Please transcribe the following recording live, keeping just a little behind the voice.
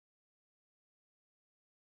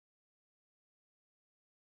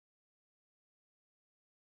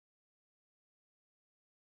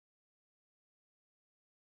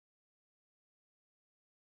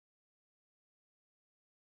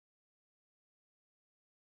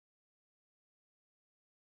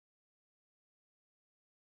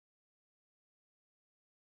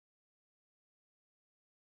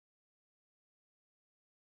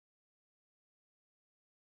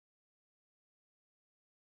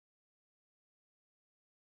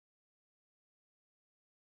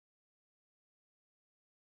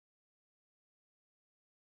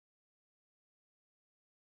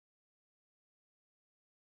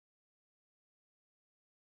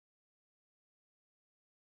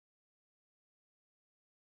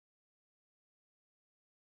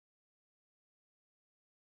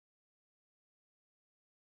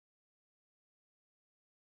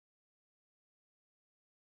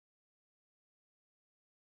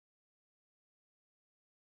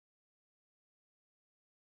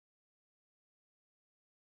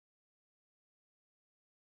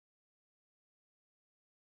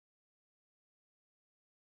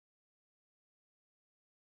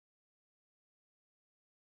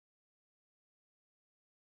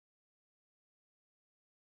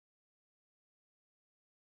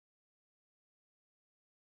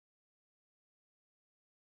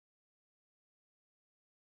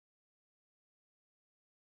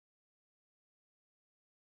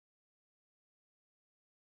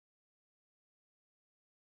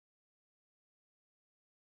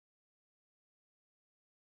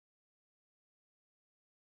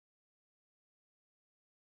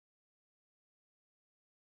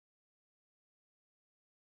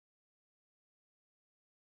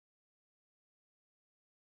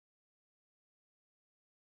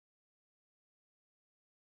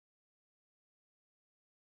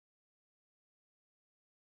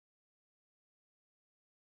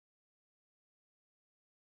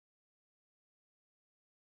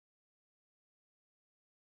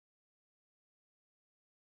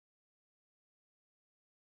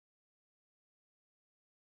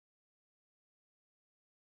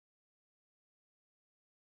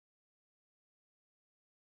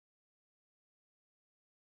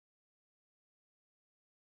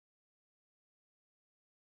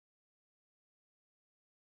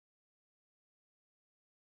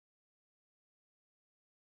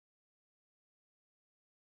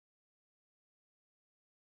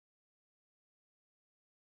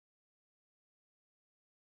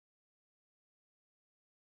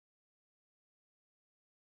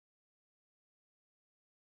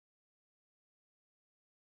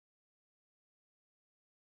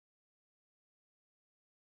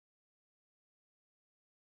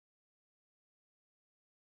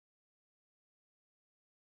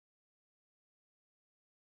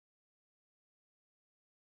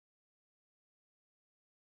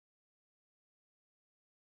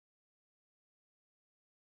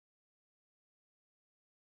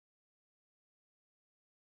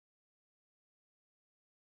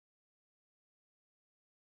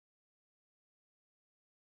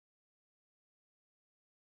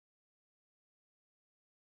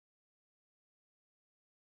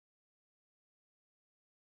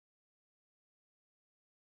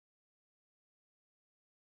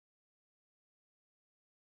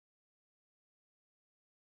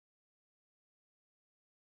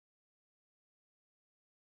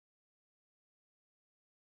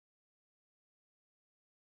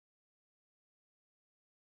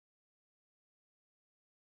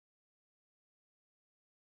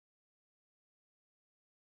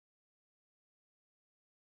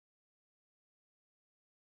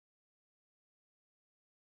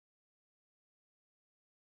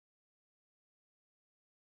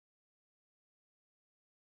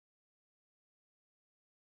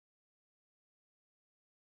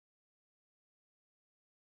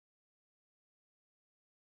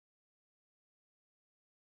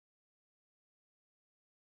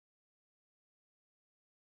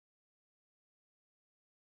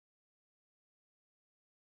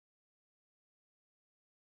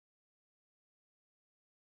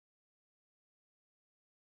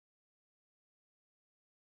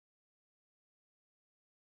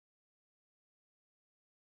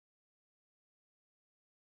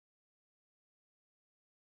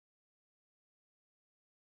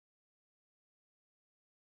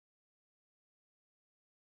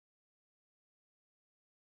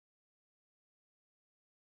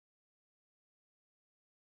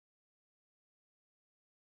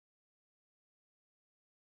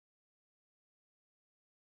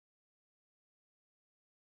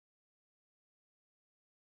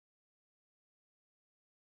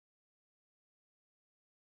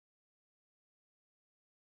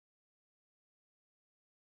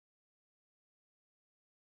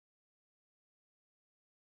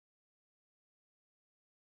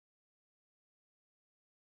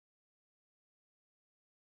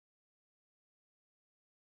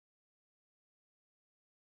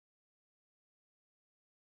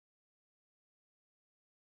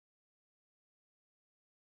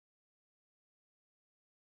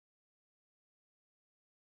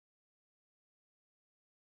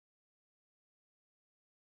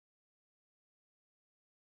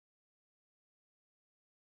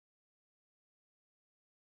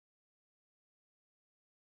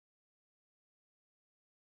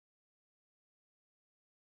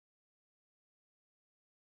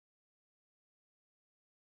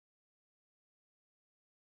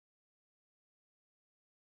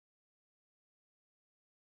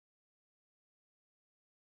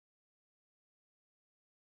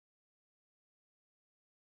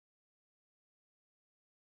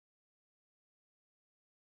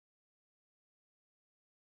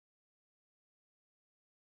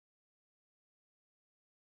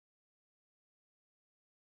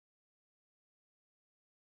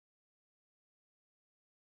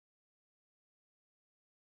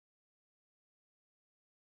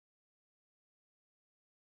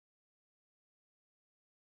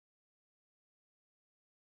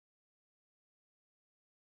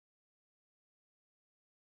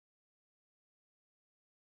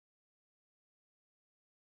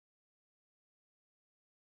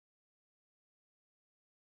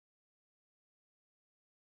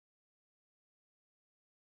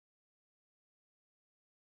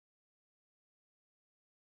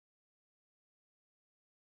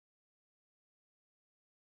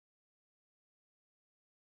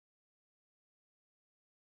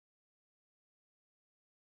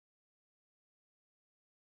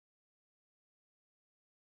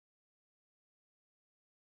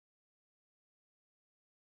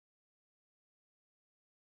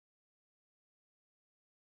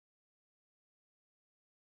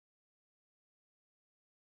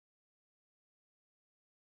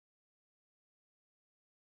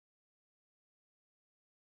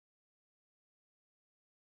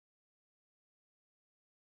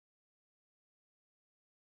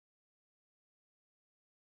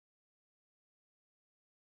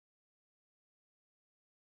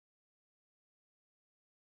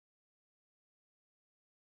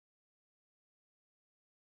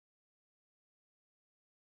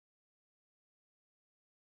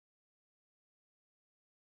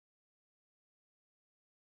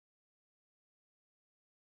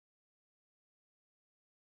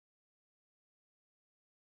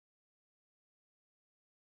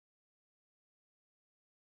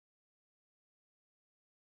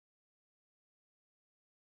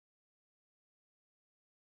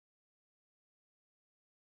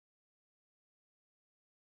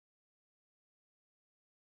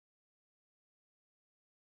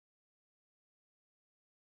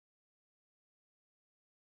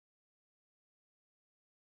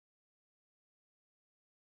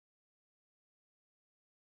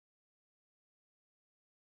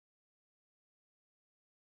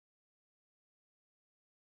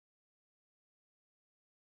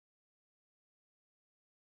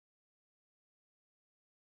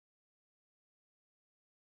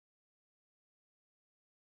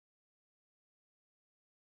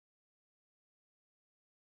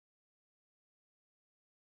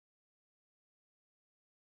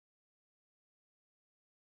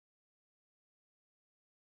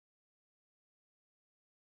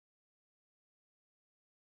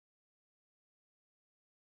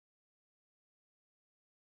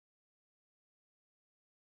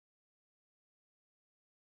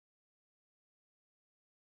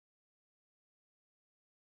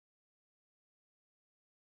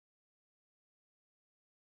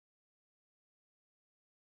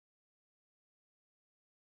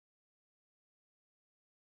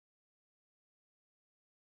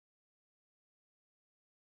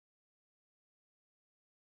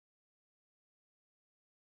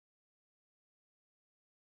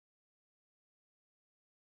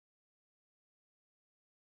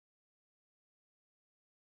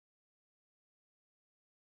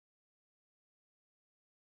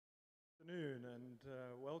Afternoon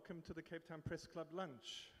and welcome to the Cape Town Press Club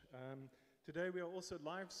lunch. Today we are also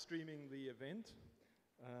live streaming the event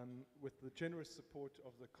with the generous support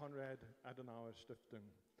of the Konrad Adenauer Stiftung.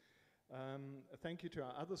 A thank you to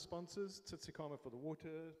our other sponsors, Tsitsikamma for the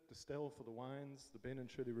water, Distel for the wines, the Ben and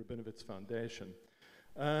Shirley Rabinowitz Foundation.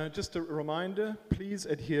 Just a reminder, please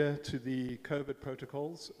adhere to the COVID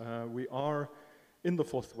protocols. We are in the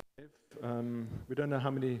fourth wave. We don't know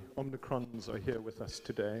how many Omicrons are here with us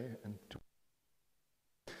today.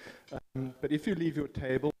 But if you leave your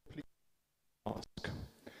table, please ask.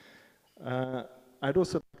 I'd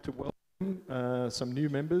also like to welcome some new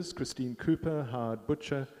members, Christine Cooper, Howard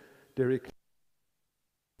Butcher, Derek,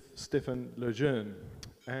 Stefan Lejeune,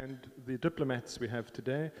 and the diplomats we have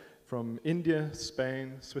today from India,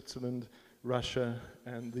 Spain, Switzerland, Russia,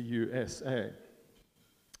 and the USA.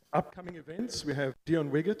 Upcoming events, we have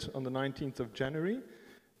Dion Wiggett on the 19th of January,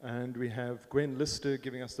 and we have Gwen Lister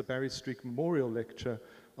giving us the Barry Street Memorial Lecture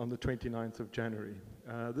on the 29th of January.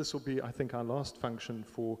 This will be, I think, our last function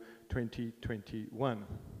for 2021.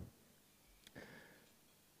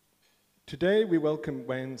 Today, we welcome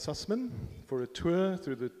Wayne Sussman for a tour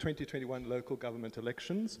through the 2021 local government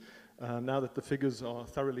elections. Now that the figures are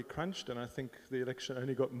thoroughly crunched, and I think the election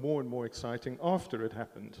only got more and more exciting after it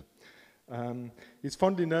happened. He's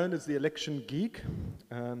fondly known as the Election Geek.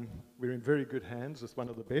 We're in very good hands with one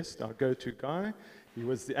of the best, our go-to guy. He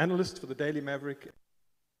was the analyst for the Daily Maverick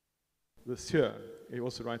this year. He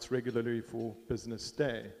also writes regularly for Business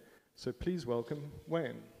Day. So please welcome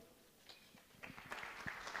Wayne.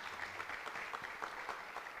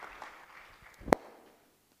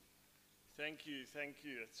 Thank you.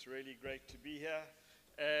 It's really great to be here.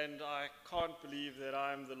 And I can't believe that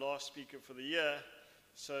I'm the last speaker for the year.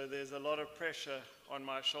 So there's a lot of pressure on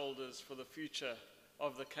my shoulders for the future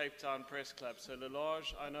of the Cape Town Press Club. So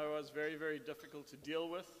Lalage, I know, was very, very difficult to deal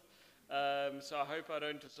with. So I hope I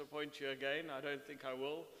don't disappoint you again. I don't think I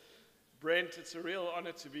will. Brent, it's a real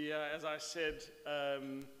honor to be here. As I said,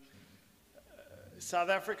 South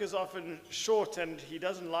Africa's often short, and he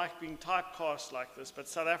doesn't like being typecast like this, but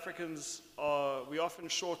South Africans we're often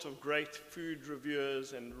short of great food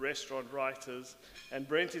reviewers and restaurant writers. And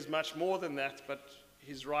Brent is much more than that, but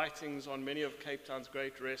his writings on many of Cape Town's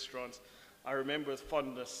great restaurants I remember with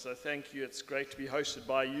fondness, so thank you. It's great to be hosted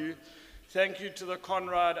by you. Thank you to the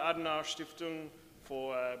Konrad Adenauer Stiftung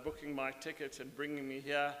for booking my ticket and bringing me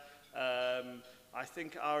here. I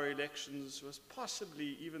think our elections was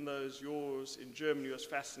possibly, even though yours in Germany was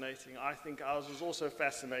fascinating, I think ours was also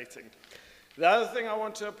fascinating. The other thing I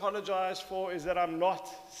want to apologize for is that I'm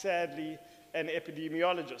not, sadly, an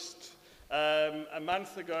epidemiologist. A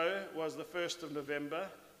month ago was the 1st of November.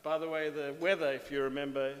 By the way, the weather, if you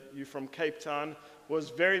remember, you from Cape Town, was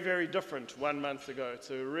very, very different 1 month ago. It's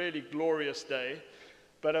a really glorious day.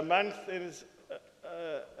 But a month is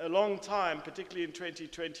a long time, particularly in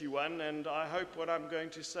 2021, and I hope what I'm going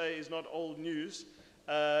to say is not old news.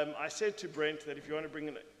 I said to Brent that if you want to bring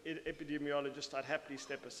an epidemiologist, I'd happily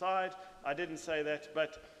step aside. I didn't say that,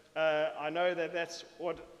 but I know that that's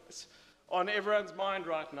what's on everyone's mind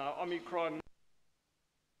right now. Omicron,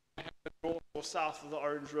 north or south of the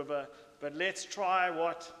Orange River, but let's try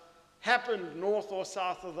what happened north or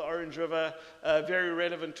south of the Orange River, very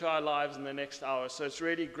relevant to our lives in the next hour. So it's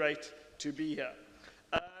really great to be here.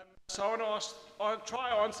 So I'll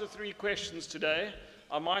try to answer 3 questions today.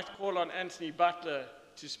 I might call on Anthony Butler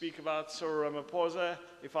to speak about Cyril Ramaphosa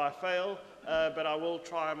if I fail, but I will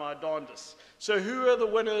try my darndest. So who are the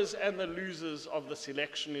winners and the losers of this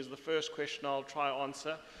election is the first question I'll try to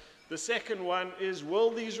answer. The second one is,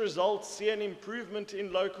 will these results see an improvement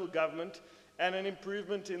in local government and an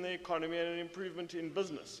improvement in the economy and an improvement in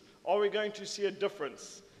business? Are we going to see a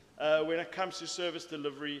difference when it comes to service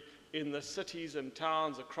delivery in the cities and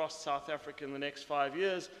towns across South Africa in the next 5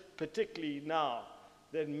 years, particularly now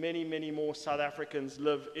that many, many more South Africans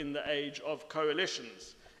live in the age of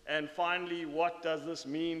coalitions? And finally, what does this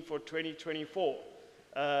mean for 2024?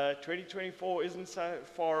 2024 isn't so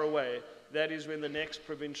far away. That is when the next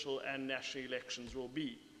provincial and national elections will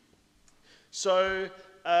be. So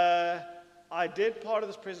I did part of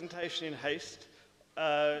this presentation in haste.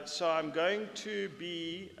 So I'm going to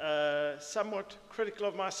be somewhat critical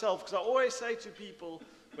of myself, because I always say to people,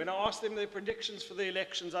 when I ask them their predictions for the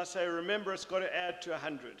elections, I say, remember, it's got to add to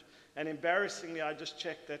 100. And embarrassingly, I just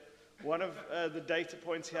checked that one of the data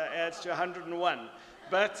points here adds to 101.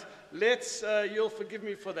 But you'll forgive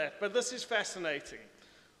me for that. But this is fascinating.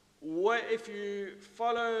 If you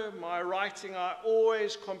follow my writing, I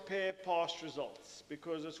always compare past results,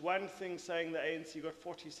 because it's one thing saying the ANC got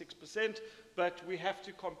 46%, but we have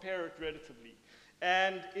to compare it relatively.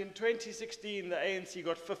 And in 2016, the ANC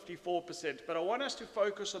got 54%. But I want us to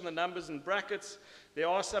focus on the numbers in brackets. There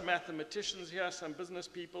are some mathematicians here, some business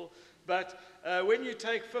people. But when you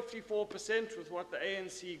take 54% with what the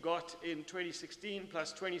ANC got in 2016,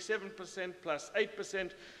 plus 27%, plus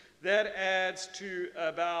 8%, that adds to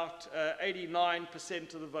about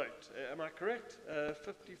 89% of the vote. Am I correct?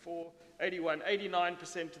 54, 81,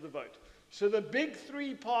 89% of the vote. So the big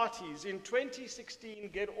three parties in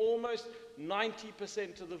 2016 get almost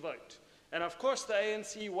 90% of the vote. And of course the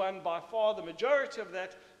ANC won by far the majority of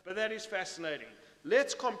that, but that is fascinating.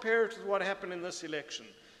 Let's compare it with what happened in this election.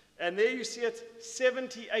 And there you see it,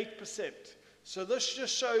 78%. So this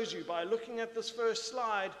just shows you, by looking at this first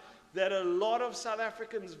slide, that a lot of South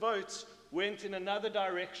Africans' votes went in another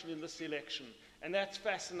direction in this election. And that's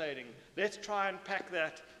fascinating. Let's try and pack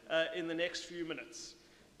that in the next few minutes.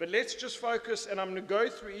 But let's just focus, and I'm going to go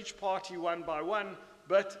through each party one by one,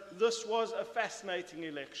 but this was a fascinating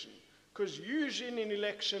election. Because usually in an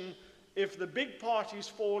election, if the big party is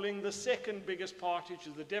falling, the second biggest party, which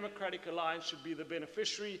is the Democratic Alliance, should be the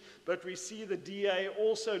beneficiary, but we see the DA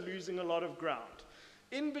also losing a lot of ground.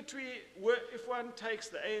 In between, if one takes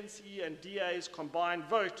the ANC and DA's combined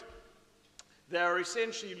vote, they are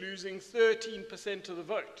essentially losing 13% of the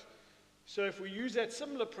vote. So if we use that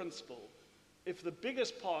similar principle, if the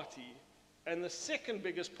biggest party and the second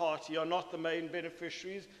biggest party are not the main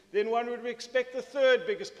beneficiaries, then one would expect the third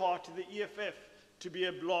biggest party, the EFF, to be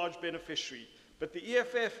a large beneficiary. But the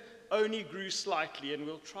EFF only grew slightly, and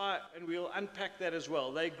we'll unpack that as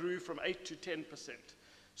well. They grew from 8 to 10%.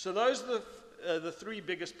 So those are the three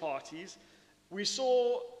biggest parties. We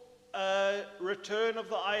saw a return of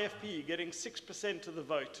the IFP getting 6% of the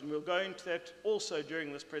vote, and we'll go into that also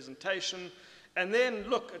during this presentation. And then,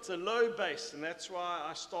 look, it's a low base, and that's why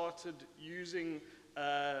I started using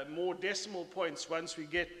more decimal points once we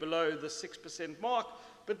get below the 6% mark.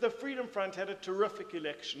 But the Freedom Front had a terrific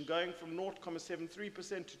election, going from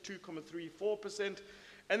 0.73% to 2.34%.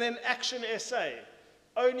 And then ActionSA,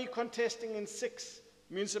 only contesting in 6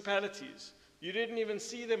 municipalities. You didn't even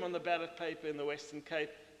see them on the ballot paper in the Western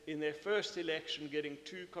Cape in their first election, getting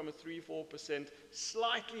 2.34%,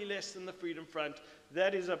 slightly less than the Freedom Front.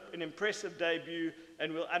 That is an impressive debut,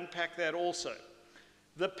 and we'll unpack that also.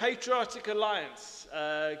 The Patriotic Alliance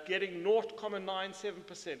getting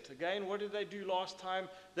 0.97%. Again, what did they do last time?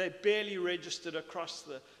 They barely registered across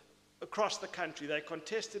the country. They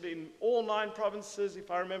contested in all 9 provinces, if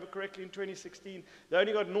I remember correctly, in 2016. They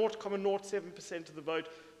only got 0.07% of the vote.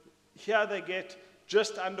 Here they get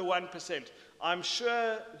just under 1%. I'm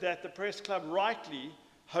sure that the Press Club rightly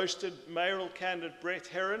hosted mayoral candidate Brett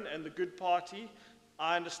Herron and the Good Party.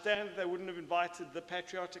 I understand they wouldn't have invited the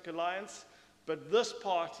Patriotic Alliance, but this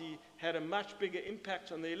party had a much bigger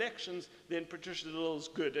impact on the elections than Patricia de Lille's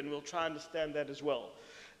Good, and we'll try and understand that as well.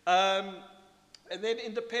 And then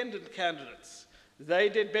independent candidates. They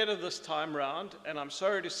did better this time round, and I'm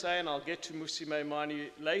sorry to say, and I'll get to Musi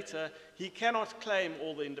Maimane later, he cannot claim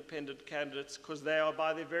all the independent candidates because they are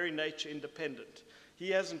by their very nature independent.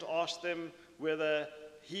 He hasn't asked them whether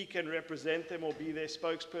he can represent them or be their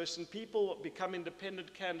spokesperson. People become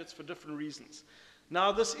independent candidates for different reasons.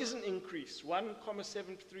 Now, this is an increase.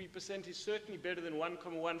 1.73% is certainly better than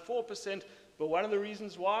 1.14%, but one of the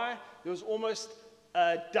reasons why, there was almost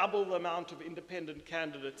double the amount of independent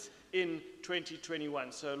candidates in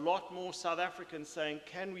 2021. So a lot more South Africans saying,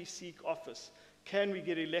 can we seek office? Can we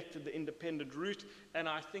get elected the independent route? And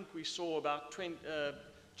I think we saw about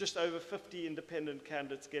just over 50 independent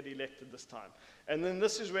candidates get elected this time. And then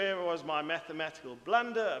this is where was my mathematical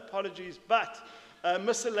blunder, apologies, but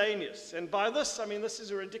miscellaneous. And by this, I mean this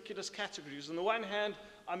is a ridiculous category. On the one hand,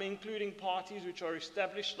 I'm including parties which are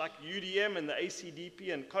established like UDM and the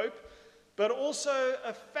ACDP and COPE, but also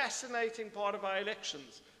a fascinating part of our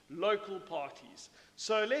elections, local parties.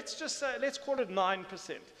 So let's just say, let's call it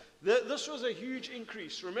 9%. This was a huge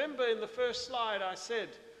increase. Remember in the first slide I said,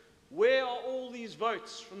 where are all these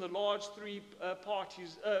votes from the large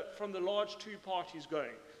from the large 2 parties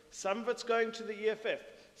going? Some of it's going to the EFF,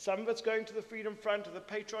 some of it's going to the Freedom Front, or the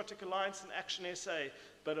Patriotic Alliance and ActionSA,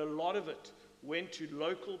 but a lot of it went to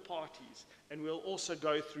local parties, and we'll also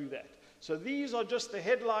go through that. So these are just the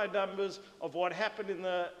headline numbers of what happened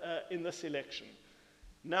in this election.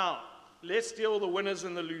 Now, let's deal with the winners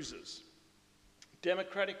and the losers.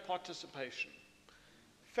 Democratic participation.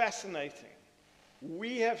 Fascinating.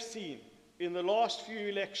 We have seen in the last few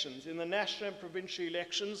elections, in the national and provincial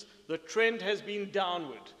elections, the trend has been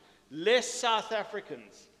downward. Less South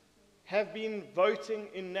Africans have been voting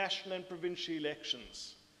in national and provincial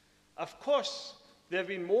elections. Of course, there have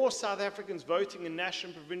been more South Africans voting in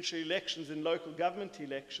national and provincial elections than local government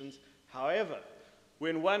elections. However,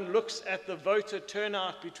 when one looks at the voter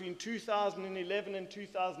turnout between 2011 and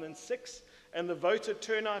 2006, and the voter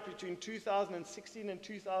turnout between 2016 and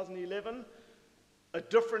 2011, a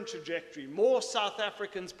different trajectory. More South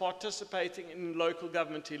Africans participating in local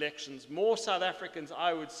government elections. More South Africans,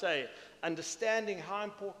 I would say, understanding how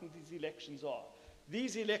important these elections are.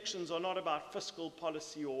 These elections are not about fiscal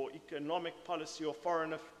policy or economic policy or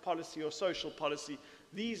foreign policy or social policy.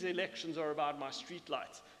 These elections are about my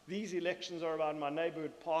streetlights. These elections are about my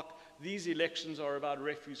neighborhood park. These elections are about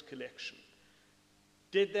refuse collection.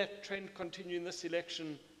 Did that trend continue in this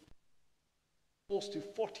election? Falls to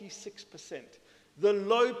 46%. The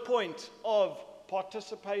low point of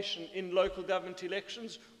participation in local government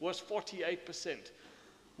elections was 48%.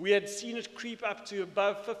 We had seen it creep up to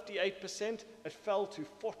above 58%. It fell to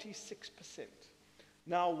 46%.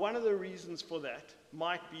 Now, one of the reasons for that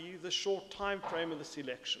might be the short time frame of this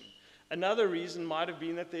election. Another reason might have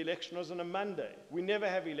been that the election was on a Monday. We never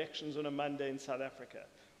have elections on a Monday in South Africa.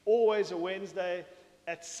 Always a Wednesday,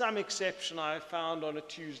 at some exception I found on a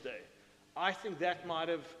Tuesday. I think that might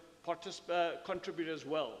have contributed as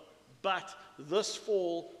well. But this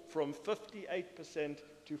fall from 58%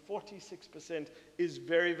 to 46% is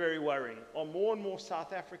very, very worrying. Are more and more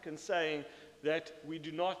South Africans saying that we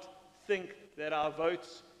do not think that our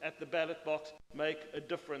votes at the ballot box make a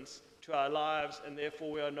difference to our lives, and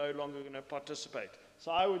therefore we are no longer going to participate. So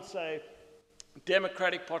I would say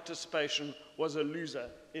democratic participation was a loser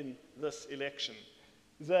in this election.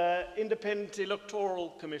 The Independent Electoral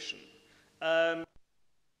Commission, what I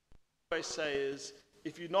always say is,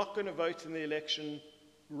 if you're not going to vote in the election,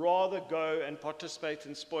 rather go and participate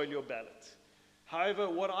and spoil your ballot. However,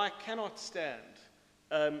 what I cannot stand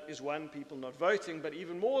is one, people not voting, but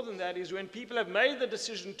even more than that is when people have made the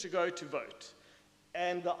decision to go to vote,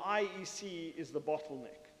 and the IEC is the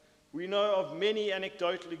bottleneck. We know of many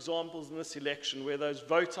anecdotal examples in this election where those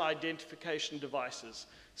voter identification devices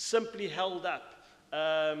simply held up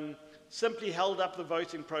the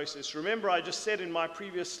voting process. Remember, I just said in my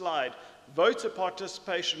previous slide, voter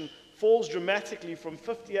participation falls dramatically from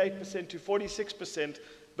 58% to 46%,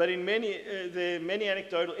 but in there are many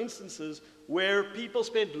anecdotal instances where people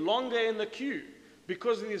spent longer in the queue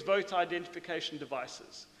because of these voter identification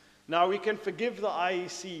devices. Now, we can forgive the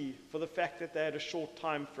IEC for the fact that they had a short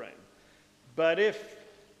time frame, but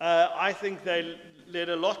I think they left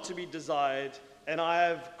a lot to be desired, and I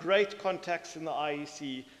have great contacts in the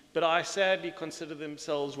IEC, but I sadly consider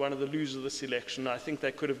themselves one of the losers of this election. I think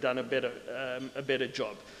they could have done a better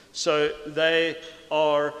job. So they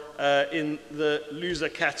are in the loser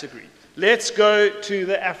category. Let's go to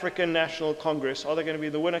the African National Congress. Are they going to be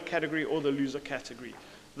the winner category or the loser category?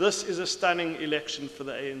 This is a stunning election for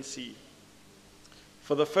the ANC.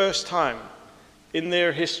 For the first time in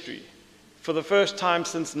their history, for the first time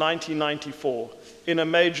since 1994, in a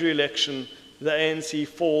major election, the ANC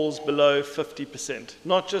falls below 50%.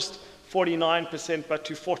 Not just 49%, but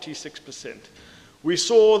to 46%. We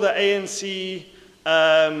saw the ANC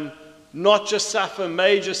not just suffer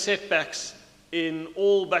major setbacks in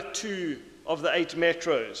all but 2 of the 8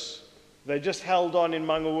 metros. They just held on in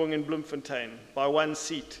Mangaung and Bloemfontein by 1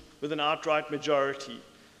 seat with an outright majority.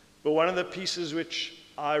 But one of the pieces which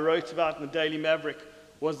I wrote about in the Daily Maverick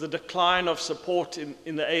was the decline of support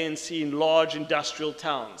in the ANC in large industrial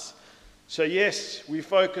towns. So yes, we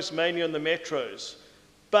focus mainly on the metros,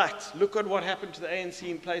 but look at what happened to the ANC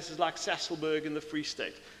in places like Sasolburg in the Free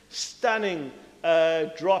State. Stunning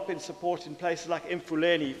drop in support in places like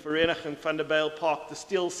Mfuleni, Vereniging van der Bijl Park, the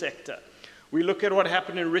steel sector. We look at what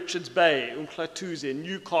happened in Richards Bay, Umhlatuze,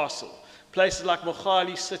 Newcastle, places like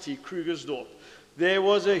Mogale City, Krugersdorp. There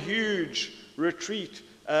was a huge retreat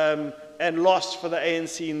and loss for the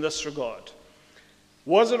ANC in this regard.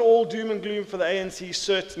 Was it all doom and gloom for the ANC?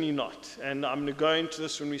 Certainly not. And I'm going to go into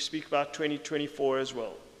this when we speak about 2024 as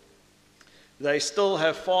well. They still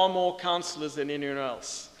have far more councillors than anyone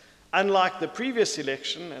else. Unlike the previous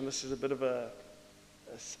election, and this is a bit of a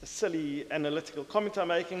silly analytical comment I'm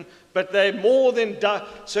making, but they're more than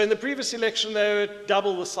so in the previous election they were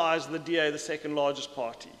double the size of the DA, the second largest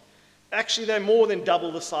party. Actually, they're more than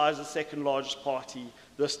double the size of the second largest party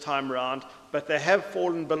this time around, but they have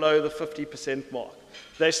fallen below the 50% mark.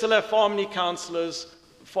 They still have far more councillors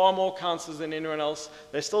than anyone else.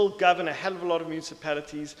 They still govern a hell of a lot of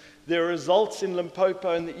municipalities. Their results in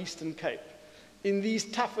Limpopo and the Eastern Cape, in these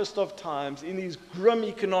toughest of times, in these grim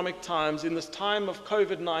economic times, in this time of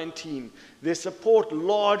COVID-19, their support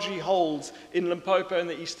largely holds in Limpopo and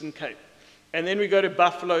the Eastern Cape. And then we go to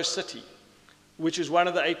Buffalo City, which is one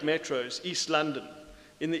of the 8 metros, East London,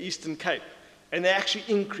 in the Eastern Cape, and they actually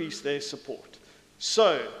increase their support.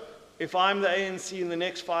 So, if I'm the ANC in the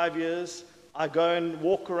next 5 years, I go and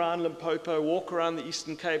walk around Limpopo, walk around the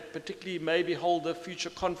Eastern Cape, particularly maybe hold a future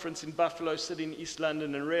conference in Buffalo City in East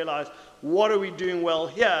London and realize, what are we doing well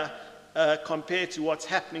here compared to what's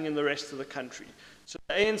happening in the rest of the country? So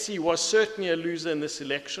the ANC was certainly a loser in this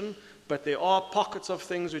election, but there are pockets of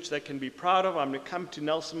things which they can be proud of. I'm going to come to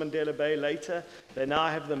Nelson Mandela Bay later. They now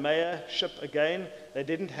have the mayorship again. They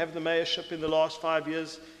didn't have the mayorship in the last 5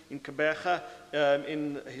 years in Kabeja,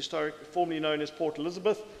 formerly known as Port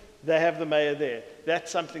Elizabeth. They have the mayor there.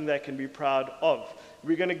 That's something they can be proud of.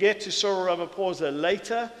 We're going to get to Cyril Ramaphosa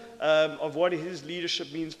later, of what his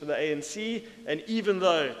leadership means for the ANC, and even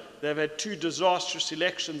though they've had 2 disastrous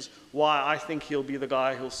elections, why I think he'll be the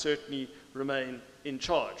guy who'll certainly remain in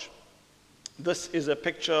charge. This is a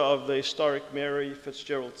picture of the historic Mary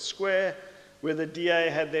Fitzgerald Square, where the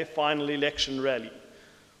DA had their final election rally.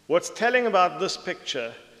 What's telling about this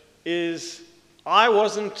picture is I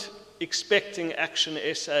wasn't expecting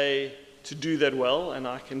ActionSA to do that well, and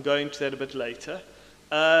I can go into that a bit later.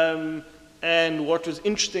 And what was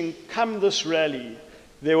interesting, come this rally,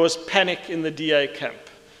 there was panic in the DA camp.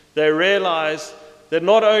 They realized that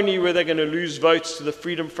not only were they going to lose votes to the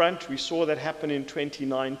Freedom Front, we saw that happen in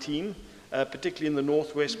 2019, particularly in the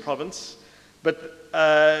Northwest Province, but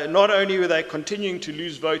not only were they continuing to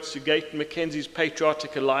lose votes to Gayton McKenzie's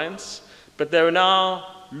Patriotic Alliance, but they were now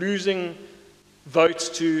going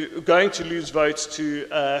to lose votes to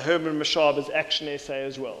Herman Mashaba's ActionSA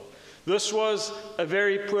as well. This was a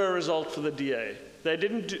very poor result for the DA.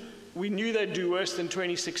 We knew they'd do worse than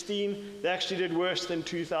 2016. They actually did worse than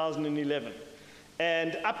 2011.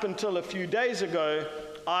 And up until a few days ago,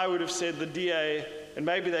 I would have said the DA, and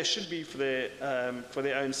maybe they should be for their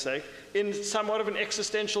own sake, in somewhat of an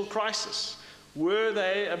existential crisis. Were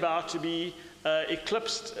they about to be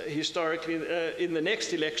eclipsed historically in the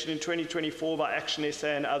next election in 2024 by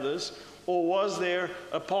ActionSA and others, or was there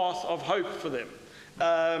a path of hope for them?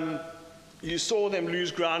 You saw them lose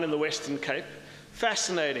ground in the Western Cape.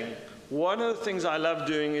 Fascinating. One of the things I love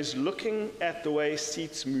doing is looking at the way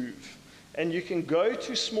seats move. And you can go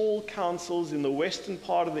to small councils in the western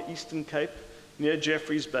part of the Eastern Cape, near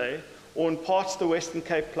Jeffreys Bay, or in parts of the Western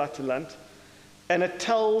Cape Platteland, and it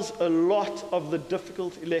tells a lot of the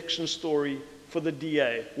difficult election story for the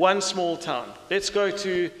DA. One small town. Let's go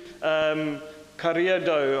to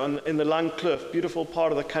Kareado in the Langkloof, beautiful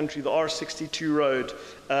part of the country, the R62 road,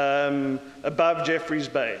 above Jeffreys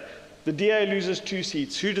Bay. The DA loses 2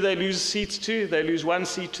 seats. Who do they lose seats to? They lose 1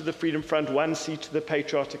 seat to the Freedom Front, 1 seat to the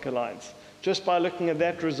Patriotic Alliance. Just by looking at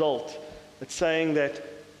that result, it's saying that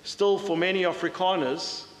still for many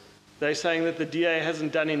Afrikaners, they're saying that the DA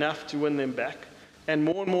hasn't done enough to win them back. And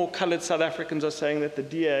more coloured South Africans are saying that the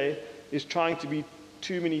DA is trying to be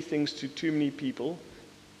too many things to too many people.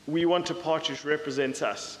 We want a party which represents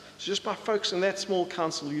us. So just by focusing on that small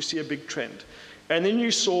council, you see a big trend. And then you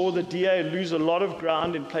saw the DA lose a lot of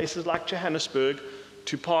ground in places like Johannesburg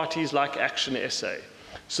to parties like ActionSA.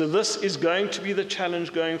 So this is going to be the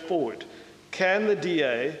challenge going forward.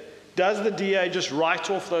 Does the DA just write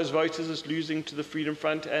off those voters as losing to the Freedom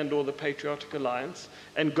Front and or the Patriotic Alliance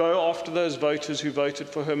and go after those voters who voted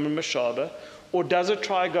for Herman Mashaba? Or does it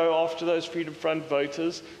try go after those Freedom Front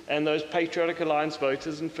voters and those Patriotic Alliance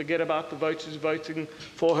voters and forget about the voters voting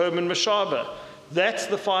for Herman Mashaba? That's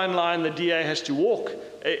the fine line the DA has to walk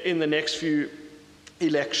in the next few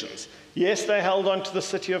elections. Yes, they held on to the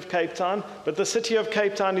city of Cape Town, but the city of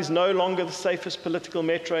Cape Town is no longer the safest political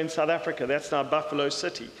metro in South Africa. That's now Buffalo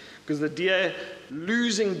City, because the DA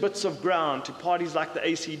losing bits of ground to parties like the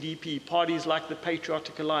ACDP, parties like the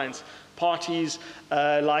Patriotic Alliance, parties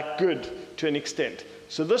like Good to an extent.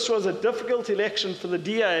 So this was a difficult election for the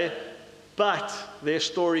DA, but their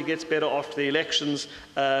story gets better after the elections,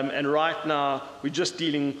 and right now we're just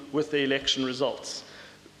dealing with the election results.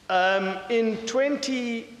 In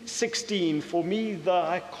 2016, for me, the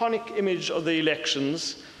iconic image of the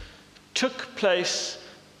elections took place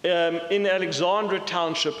in Alexandra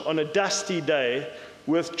Township on a dusty day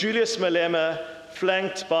with Julius Malema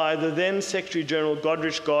flanked by the then Secretary General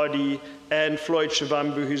Godrich Gardie and Floyd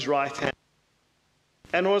Shivambu, his right hand.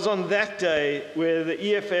 And it was on that day where the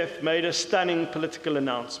EFF made a stunning political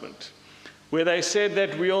announcement, where they said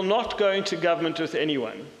that we will not go into government with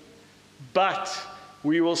anyone, but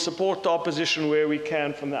we will support the opposition where we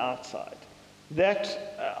can from the outside. That,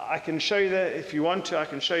 I can show you that if you want to, I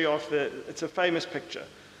can show you off the, it's a famous picture.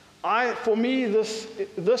 For me,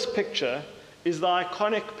 this picture is the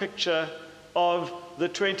iconic picture of the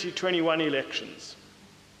 2021 elections.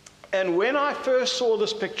 And when I first saw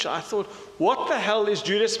this picture, I thought, what the hell is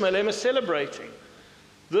Julius Malema celebrating?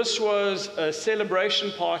 This was a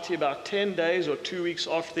celebration party about 10 days or 2 weeks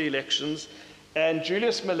after the elections, and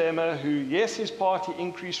Julius Malema, who, yes, his party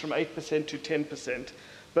increased from 8% to 10%,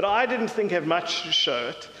 but I didn't think had much to show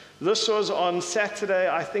it. This was on Saturday,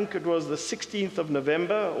 I think it was the 16th of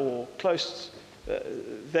November, or close,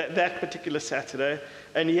 that particular Saturday,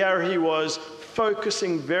 and here he was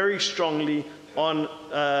focusing very strongly on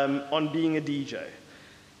being a DJ.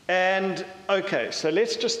 And, okay, so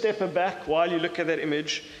let's just step back while you look at that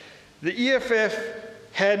image. The EFF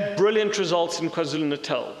had brilliant results in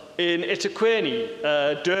KwaZulu-Natal. In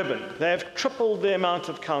eThekwini, Durban, they have tripled the amount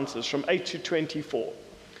of councillors from 8 to 24.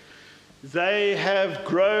 They have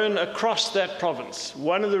grown across that province.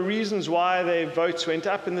 One of the reasons why their votes went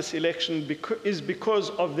up in this election is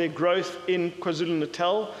because of their growth in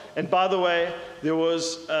KwaZulu-Natal. And by the way, there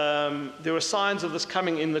were signs of this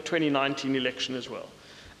coming in the 2019 election as well.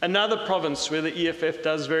 Another province where the EFF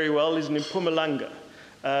does very well is in Mpumalanga.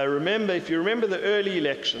 If you remember the early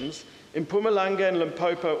elections, Mpumalanga and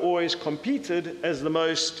Limpopo always competed as the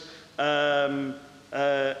most solid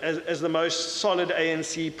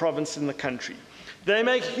ANC province in the country. They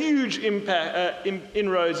make huge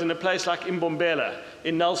inroads in a place like Mbombela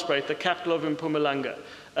in Nelspruit, the capital of Mpumalanga,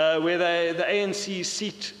 where the ANC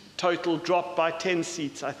seat total dropped by 10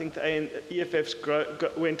 seats. I think the EFF's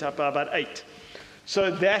went up by about 8.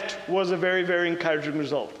 So that was a very, very encouraging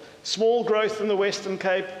result. Small growth in the Western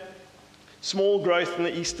Cape, small growth in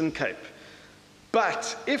the Eastern Cape.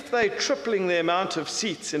 But if they're tripling the amount of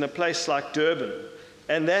seats in a place like Durban,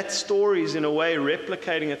 and that story is in a way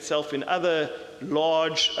replicating itself in other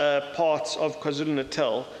large parts of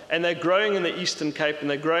KwaZulu-Natal, and they're growing in the Eastern Cape, and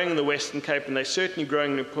they're growing in the Western Cape, and they're certainly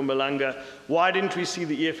growing in Mpumalanga, why didn't we see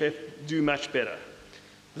the EFF do much better?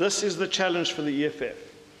 This is the challenge for the EFF.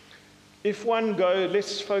 If one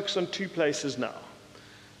let's focus on two places now.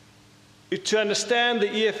 To understand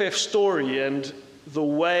the EFF story and the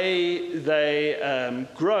way they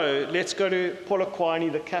grow, let's go to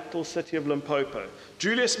Polokwane, the capital city of Limpopo.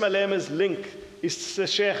 Julius Malema's link is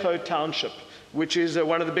Seshego Township, which is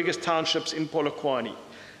one of the biggest townships in Polokwane.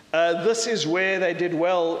 This is where they did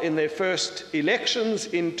well in their first elections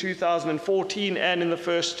in 2014 and in the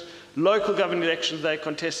first local government elections they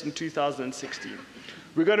contested in 2016.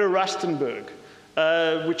 We go to Rustenburg,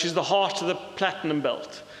 which is the heart of the Platinum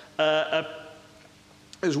Belt.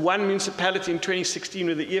 There's one municipality in 2016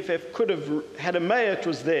 where the EFF could have had a mayor, it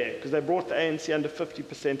was there, because they brought the ANC under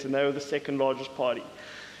 50% and they were the second largest party.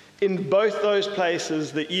 In both those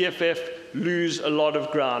places, the EFF lose a lot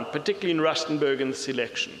of ground, particularly in Rustenburg in this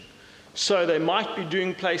election. So they might be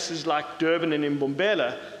doing places like Durban and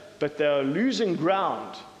Mbombela, but they are losing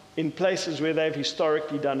ground in places where they've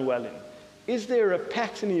historically done well in. Is there a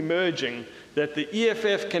pattern emerging that the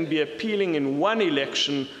EFF can be appealing in one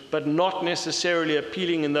election, but not necessarily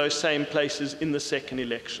appealing in those same places in the second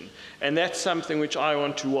election? And that's something which I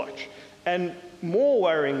want to watch. And more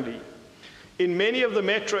worryingly, in many of the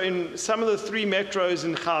in some of the 3 metros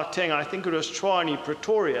in Gauteng, I think it was Tshwane,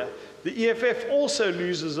 Pretoria, the EFF also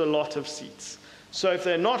loses a lot of seats. So if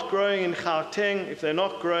they're not growing in Gauteng, if they're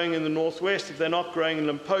not growing in the Northwest, if they're not growing in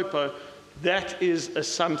Limpopo, that is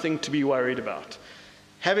something to be worried about.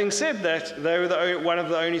 Having said that, they were one of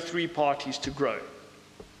the only 3 parties to grow.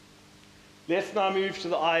 Let's now move to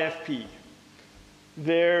the IFP.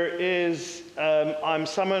 There is, I'm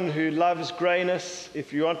someone who loves grayness.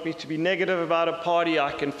 If you want me to be negative about a party,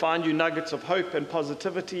 I can find you nuggets of hope and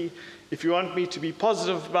positivity. If you want me to be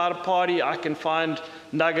positive about a party, I can find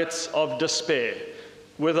nuggets of despair.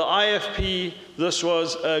 With the IFP, this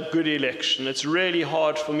was a good election. It's really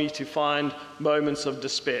hard for me to find moments of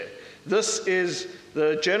despair. This is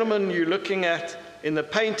the gentleman you're looking at in the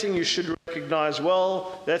painting you should recognize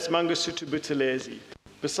well. That's Mangosuthu Buthelezi.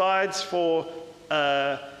 Besides for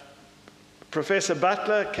Professor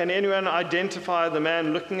Butler, can anyone identify the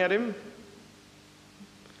man looking at him?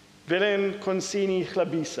 Velen Konsini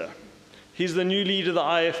Hlabisa. He's the new leader of the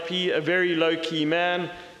IFP, a very low-key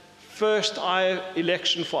man. First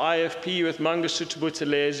election for IFP with Mangosuthu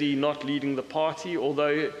Buthelezi not leading the party,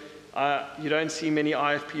 although you don't see many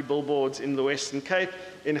IFP billboards in the Western Cape.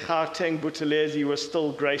 In Gauteng, Buthelezi was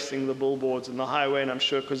still gracing the billboards on the highway, and I'm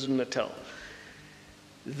sure KwaZulu-Natal.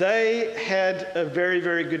 They had a very,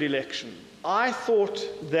 very good election. I thought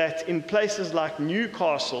that in places like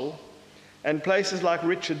Newcastle and places like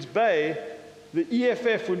Richards Bay, the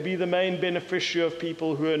EFF would be the main beneficiary of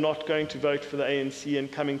people who are not going to vote for the ANC and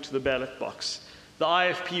coming to the ballot box. The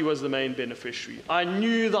IFP was the main beneficiary. I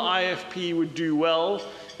knew the IFP would do well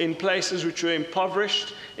in places which were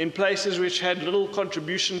impoverished, in places which had little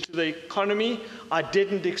contribution to the economy. I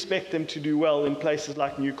didn't expect them to do well in places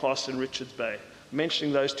like Newcastle and Richards Bay,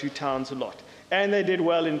 mentioning those 2 towns a lot. And they did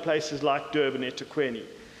well in places like Durban, eThekwini.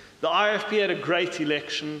 The IFP had a great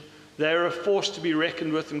election. They were a force to be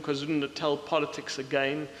reckoned with in KwaZulu-Natal politics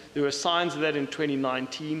again. There were signs of that in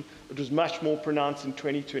 2019. It was much more pronounced in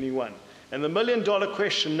 2021. And the million-dollar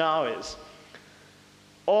question now is,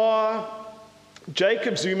 are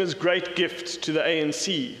Jacob Zuma's great gift to the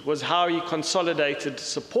ANC was how he consolidated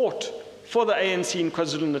support for the ANC in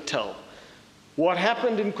KwaZulu-Natal. What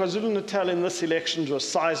happened in KwaZulu-Natal in this election was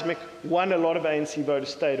seismic. One, a lot of ANC voters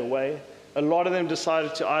stayed away. A lot of them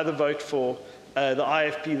decided to either vote for the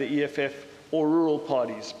IFP, the EFF, or rural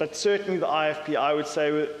parties. But certainly the IFP, I would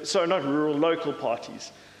say, sorry, not rural, local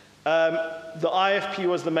parties. The IFP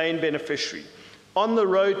was the main beneficiary. On the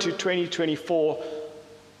road to 2024,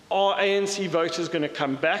 are ANC voters going to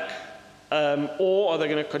come back, or are they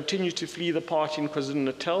going to continue to flee the party in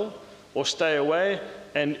KwaZulu-Natal, or stay away?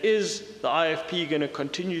 And is the IFP going to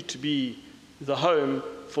continue to be the home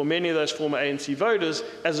for many of those former ANC voters,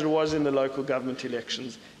 as it was in the local government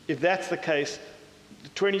elections? If that's the case, the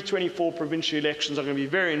 2024 provincial elections are going to be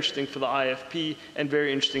very interesting for the IFP and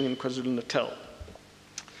very interesting in KwaZulu-Natal.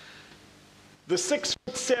 The 6'7",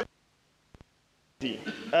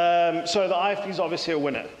 so the IFP is obviously a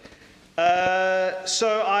winner.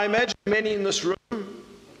 So I imagine many in this room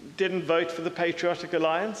didn't vote for the Patriotic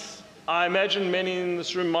Alliance. I imagine many in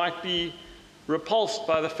this room might be repulsed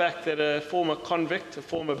by the fact that a former convict, a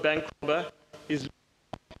former bank robber, is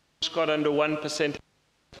got under 1%,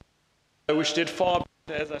 which did far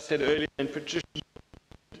better, as I said earlier, than Patricia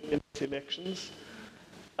in these elections.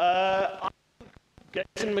 Gaten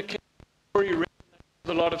McKenzie resonated with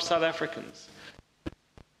a lot of South Africans.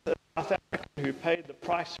 A South African who paid the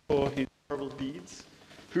price for his horrible deeds,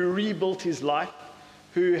 who rebuilt his life,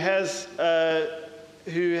 who has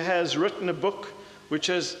written a book which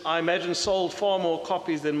has, I imagine, sold far more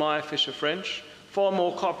copies than Maya Fisher French, far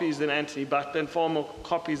more copies than Anthony Butler, and far more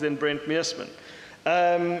copies than Brent Meersman.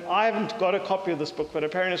 I haven't got a copy of this book, but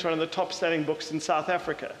apparently it's one of the top-selling books in South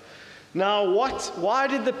Africa. Now, why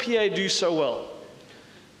did the PA do so well?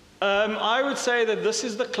 I would say that this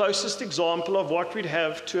is the closest example of what we'd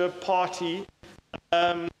have to a party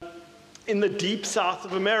in the deep south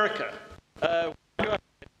of America.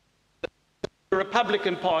 The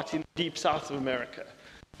Republican Party in the deep south of America.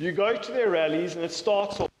 You go to their rallies and it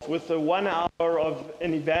starts off with a 1 hour of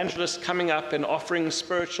an evangelist coming up and offering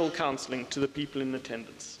spiritual counseling to the people in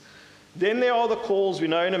attendance. Then there are the calls, we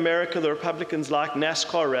know in America the Republicans like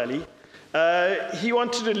NASCAR rally. He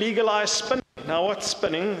wanted to legalize spinning. Now what's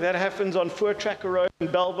spinning? That happens on Voortrekker Road in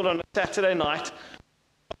Bellville on a Saturday night.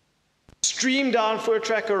 Stream down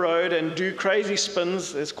Voortrekker Road and do crazy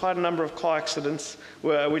spins. There's quite a number of car accidents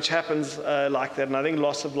which happens like that, and I think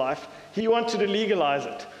loss of life. He wanted to legalize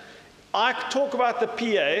it. I talk about the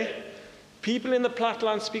PA. People in the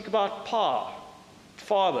Platteland speak about Pa,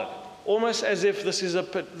 father, almost as if this is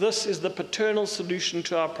the paternal solution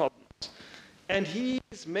to our problems. And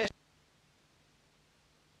he's messed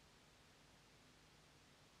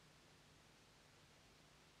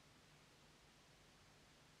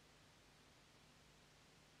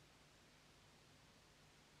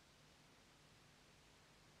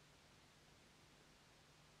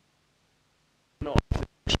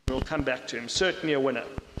We'll come back to him. Certainly a winner.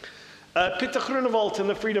 Pieter Groenewald and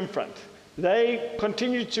the Freedom Front. They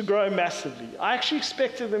continued to grow massively. I actually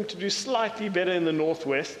expected them to do slightly better in the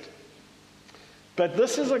Northwest. But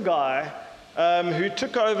this is a guy who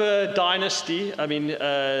took over Dynasty. I mean,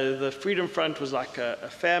 the Freedom Front was like a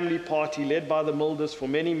family party led by the Milders for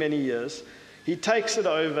many, many years. He takes it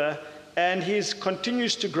over and he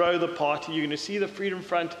continues to grow the party. You're going to see the Freedom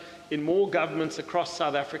Front in more governments across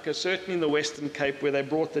South Africa, certainly in the Western Cape, where they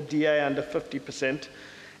brought the DA under 50%.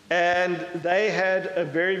 And they had a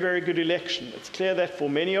very, very good election. It's clear that for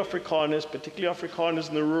many Afrikaners, particularly Afrikaners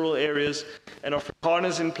in the rural areas, and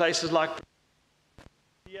Afrikaners in places like the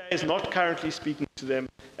DA is not currently speaking to them,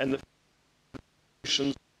 and the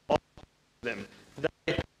solutions are to them. They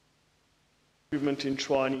have movement in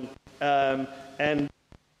Tshwane, and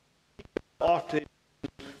after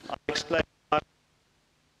I explained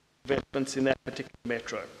developments in that particular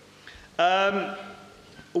metro.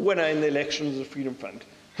 Winner in the election was the Freedom Front.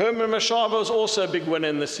 Herman Mashaba was also a big winner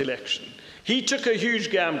in this election. He took a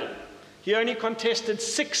huge gamble. He only contested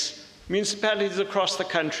 6 municipalities across the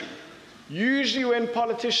country. Usually when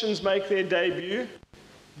politicians make their debut,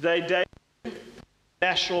 they debut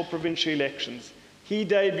national provincial elections. He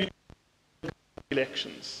debuted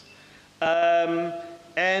elections.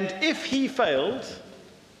 And if he failed,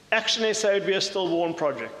 ActionSA would be a stillborn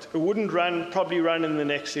project. It wouldn't probably run in the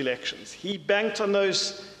next elections. He banked on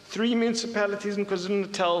those 3 municipalities in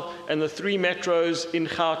KwaZulu-Natal and the 3 metros in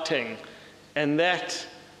Gauteng. And that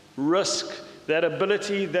risk that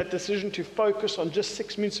ability, that decision to focus on just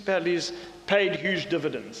 6 municipalities paid huge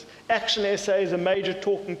dividends. ActionSA is a major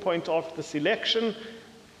talking point after this election.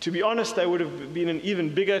 To be honest, they would have been an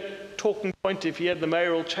even bigger talking point if he had the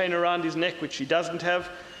mayoral chain around his neck, which he doesn't have.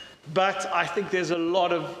 But I think there's a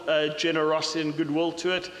lot of generosity and goodwill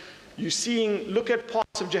to it. You're seeing, look at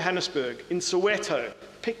parts of Johannesburg, in Soweto,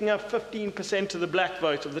 picking up 15% of the black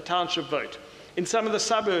vote, of the township vote. In some of the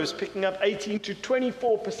suburbs, picking up 18 to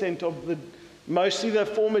 24% of the, mostly the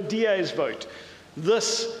former DA's vote.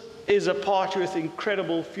 This is a party with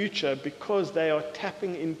incredible future because they are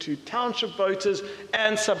tapping into township voters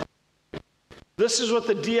and suburbs. This is what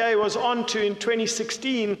the DA was on to in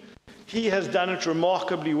 2016. He has done it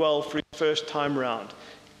remarkably well for his first time round.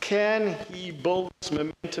 Can he build this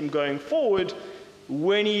momentum going forward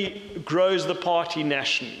when he grows the party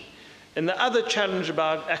nationally? And the other challenge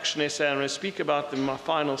about ActionSA, and I speak about them in my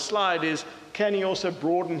final slide, is can he also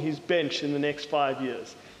broaden his bench in the next 5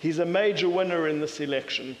 years? He's a major winner in this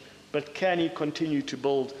election, but can he continue to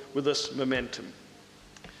build with this momentum?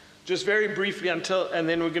 Just very briefly and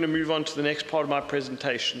then we're going to move on to the next part of my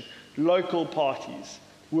presentation. Local parties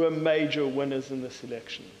were major winners in this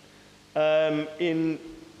election.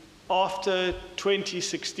 After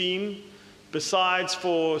 2016, besides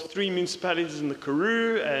for 3 municipalities in the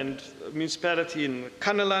Karoo and a municipality in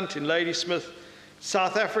Kannaland in Ladysmith,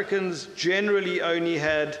 South Africans generally only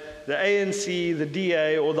had the ANC, the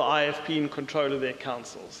DA, or the IFP in control of their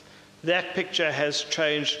councils. That picture has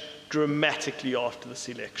changed dramatically after this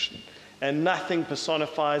election. And nothing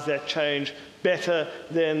personifies that change better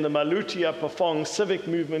than the Maluti Apafong civic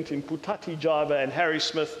movement in Putati Java and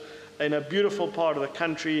Harrismith in a beautiful part of the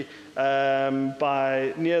country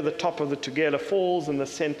near the top of the Tugela Falls and the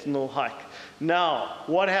Sentinel Hike. Now,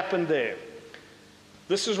 what happened there?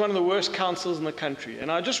 This is one of the worst councils in the country.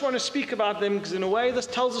 And I just want to speak about them because in a way this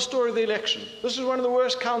tells the story of the election. This is one of the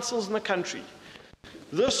worst councils in the country.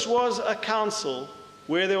 This was a council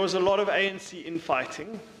where there was a lot of ANC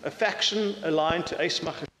infighting, a faction aligned to Ace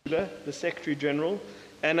Magashule, the Secretary General,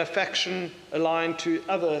 and a faction aligned to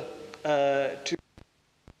other, I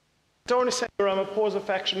don't want to say the Ramaphosa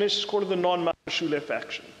faction, let's just call it the non-Magashule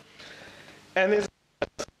faction. And there's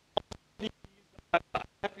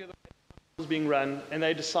being run, and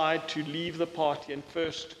they decide to leave the party and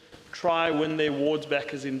first try win their wards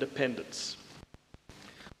back as independents.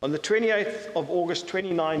 On the 28th of August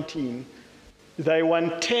 2019, they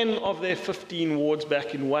won 10 of their 15 wards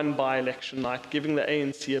back in one by-election night, giving the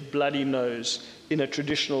ANC a bloody nose in a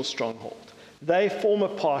traditional stronghold. They form a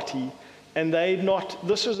party, and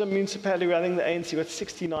this was a municipality where I think the ANC got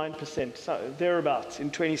 69%, so thereabouts, in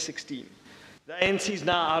 2016. The ANC is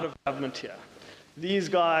now out of government here. These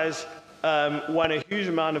guys won a huge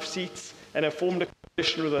amount of seats and have formed a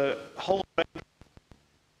coalition with a whole range of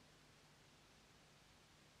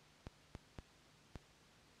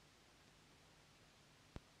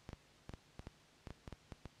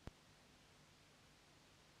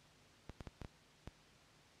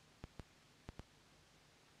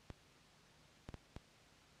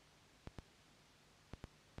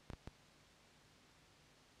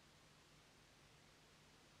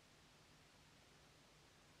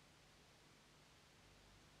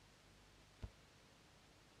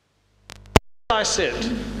I said,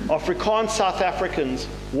 Afrikaans South Africans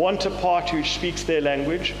want a party which speaks their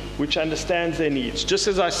language, which understands their needs. Just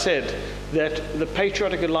as I said that the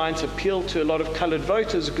Patriotic Alliance appealed to a lot of coloured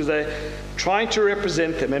voters because they're trying to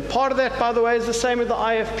represent them. And part of that, by the way, is the same with the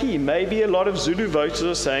IFP. Maybe a lot of Zulu voters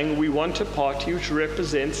are saying we want a party which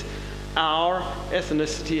represents our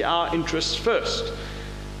ethnicity, our interests first.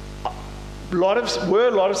 A lot of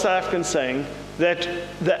South Africans saying that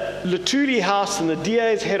the Luthuli House and the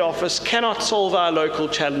DA's head office cannot solve our local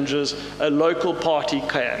challenges, a local party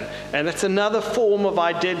can. And that's another form of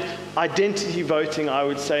identity voting, I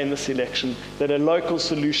would say, in this election, that a local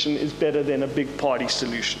solution is better than a big party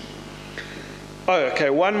solution. Oh, okay,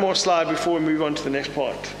 one more slide before we move on to the next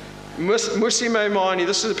part. Musi Maimane,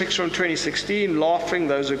 this is a picture from 2016, laughing.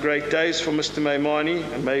 Those are great days for Mr. Maimane,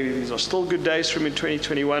 and maybe these are still good days for him in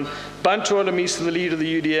 2021. Bantu Olamisa, the leader of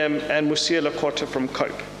the UDM, and Musia Lakota from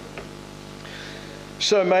Coke.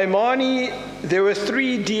 So Maimane, there were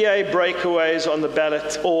 3 DA breakaways on the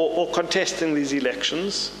ballot or contesting these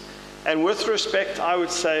elections. And with respect, I would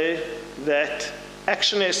say that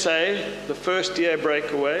ActionSA, the first DA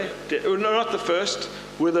breakaway, no, not the first,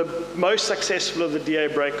 were the most successful of the DA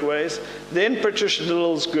breakaways, then Patricia de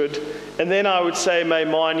Lille's good, and then I would say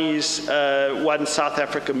Maimane's One South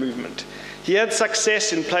Africa movement. He had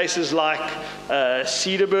success in places like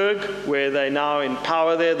Cedarburg, where they're now in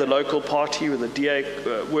power there, the local party with the DA,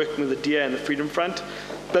 working with the DA and the Freedom Front.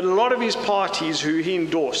 But a lot of his parties who he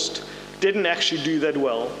endorsed didn't actually do that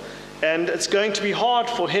well. And it's going to be hard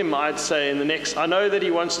for him, I'd say, in the next... I know that he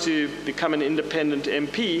wants to become an independent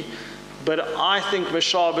MP, but I think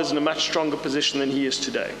Mashaba is in a much stronger position than he is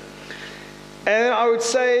today. And I would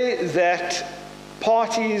say that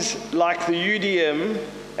parties like the UDM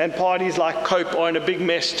and parties like COPE are in a big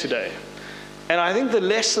mess today. And I think the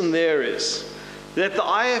lesson there is that the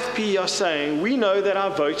IFP are saying, we know that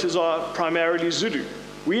our voters are primarily Zulu.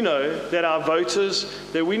 We know that our voters,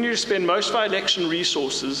 that we need to spend most of our election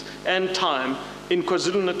resources and time in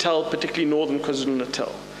KwaZulu-Natal, particularly northern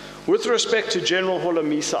KwaZulu-Natal. With respect to General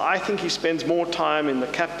Holomisa, I think he spends more time in the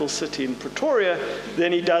capital city in Pretoria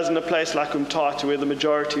than he does in a place like Umtata, where the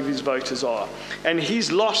majority of his voters are. And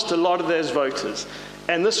he's lost a lot of those voters.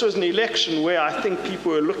 And this was an election where I think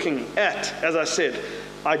people were looking at, as I said,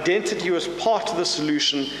 identity was part of the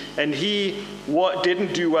solution, and he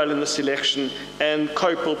didn't do well in this election, and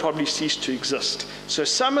COPE will probably cease to exist. So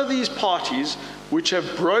some of these parties, which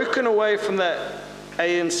have broken away from the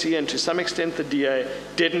ANC and to some extent the DA,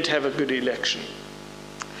 didn't have a good election.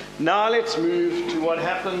 Now let's move to what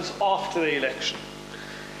happens after the election.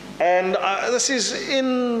 And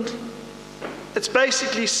it's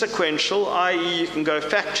basically sequential, i.e. you can go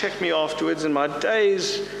fact check me afterwards. In my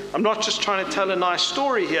days, I'm not just trying to tell a nice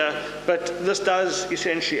story here, but this does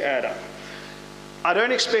essentially add up. I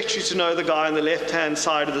don't expect you to know the guy on the left-hand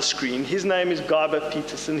side of the screen. His name is Gaba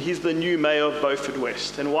Peterson. He's the new mayor of Beaufort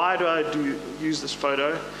West. And why do I use this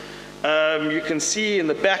photo? You can see in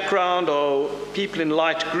the background are people in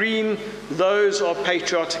light green. Those are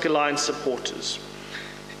Patriotic Alliance supporters.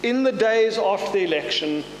 In the days after the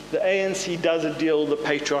election, the ANC does a deal with the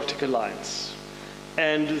Patriotic Alliance.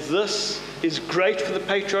 And this is great for the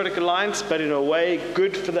Patriotic Alliance, but in a way,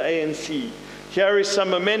 good for the ANC. Here is some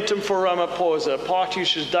momentum for Ramaphosa. A party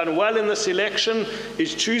which has done well in this election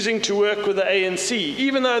is choosing to work with the ANC.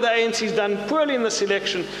 Even though the ANC has done poorly in this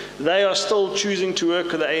election, they are still choosing to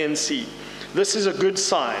work with the ANC. This is a good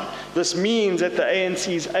sign. This means that the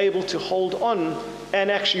ANC is able to hold on and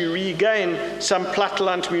actually regain some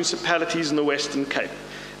platteland municipalities in the Western Cape.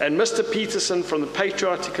 And Mr. Peterson from the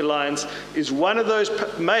Patriotic Alliance is one of those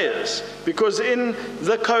mayors, because in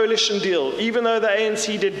the coalition deal, even though the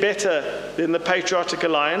ANC did better than the Patriotic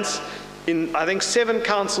Alliance, in I think 7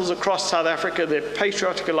 councils across South Africa, they're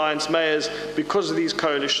Patriotic Alliance mayors because of these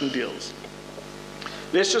coalition deals.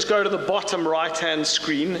 Let's just go to the bottom right-hand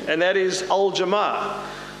screen, and that is Al Jamaa.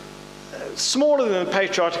 Smaller than the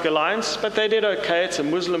Patriotic Alliance, but they did okay. It's a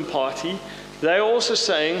Muslim party. They're also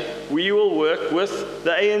saying, we will work with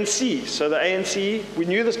the ANC. So the ANC, we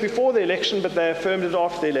knew this before the election, but they affirmed it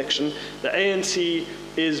after the election. The ANC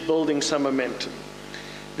is building some momentum.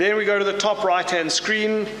 Then we go to the top right-hand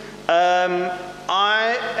screen.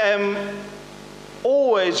 I am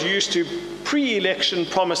always used to pre-election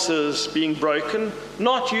promises being broken,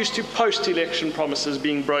 not used to post-election promises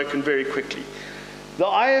being broken very quickly. The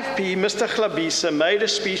IFP, Mr. Glabisa, made a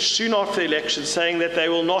speech soon after the election saying that they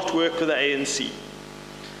will not work with the ANC.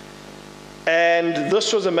 And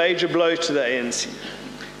this was a major blow to the ANC.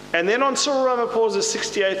 And then on Cyril Ramaphosa's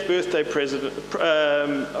 68th birthday,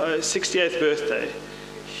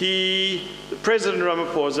 President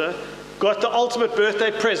Ramaphosa got the ultimate birthday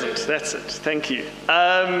present. That's it. Thank you.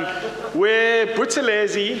 Where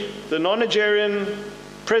Buthelezi, the non-Nigerian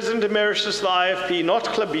President Emeritus of the IFP, not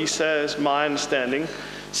Glabisa, as my understanding,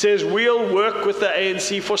 says we'll work with the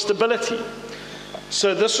ANC for stability.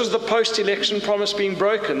 So this was the post-election promise being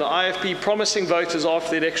broken. The IFP promising voters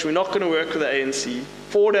after the election, we're not going to work with the ANC.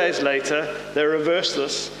 4 days later, they reversed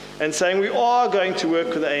this and saying we are going to work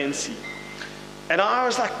with the ANC. And I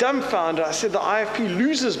was like dumbfounded. I said the IFP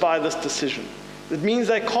loses by this decision. It means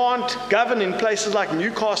they can't govern in places like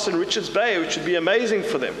Newcastle and Richards Bay, which would be amazing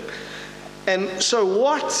for them. And so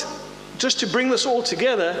just to bring this all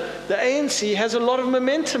together, the ANC has a lot of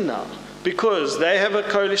momentum now because they have a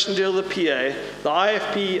coalition deal with the PA, the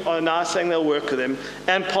IFP are now saying they'll work with them,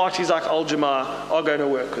 and parties like Al Jamaa are going to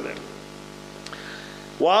work with them.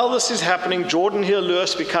 While this is happening, Jordan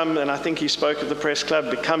Hill-Lewis and I think he spoke at the press club,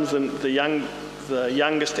 becomes the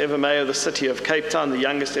youngest ever mayor of the city of Cape Town, the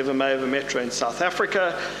youngest ever mayor of a metro in South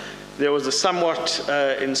Africa. There was a somewhat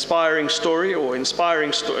inspiring story, or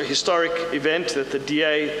historic event, that the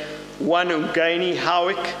DA won Umgeni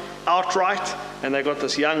Howick outright, and they got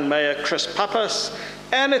this young mayor, Chris Pappas,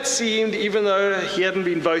 and it seemed, even though he hadn't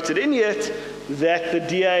been voted in yet, that the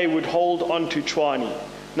DA would hold on to Tshwane.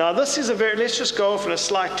 Now this is let's just go off on a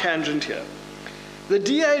slight tangent here. The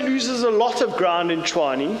DA loses a lot of ground in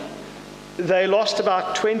Tshwane. They lost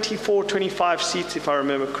about 24, 25 seats, if I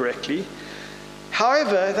remember correctly.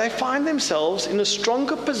 However, they find themselves in a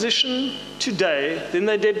stronger position today than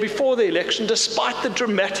they did before the election, despite the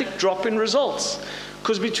dramatic drop in results.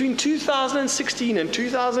 Because between 2016 and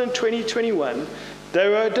 2020-21, they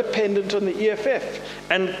were dependent on the EFF,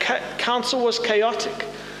 and council was chaotic.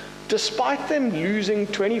 Despite them losing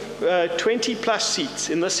 20 plus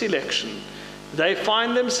seats in this election, they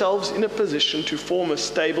find themselves in a position to form a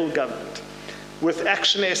stable government with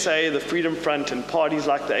ActionSA, the Freedom Front, and parties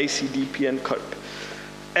like the ACDP and COPE.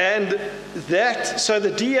 And so the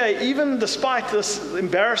DA, even despite this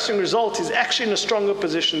embarrassing result, is actually in a stronger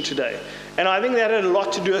position today. And I think that had a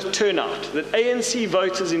lot to do with turnout, that ANC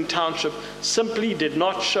voters in township simply did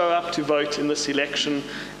not show up to vote in this election.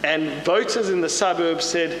 And voters in the suburbs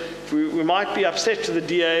said, we might be upset to the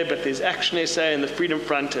DA, but there's ActionSA and the Freedom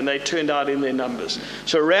Front, and they turned out in their numbers.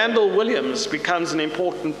 So Randall Williams becomes an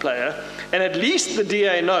important player, and at least the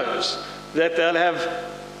DA knows that they'll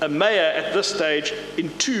have a mayor at this stage in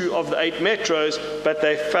 2 of the 8 metros, but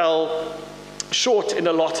they fell short in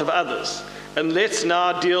a lot of others. And let's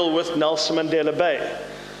now deal with Nelson Mandela Bay.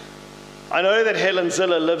 I know that Helen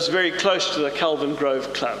Ziller lives very close to the Calvin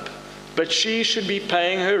Grove Club, but she should be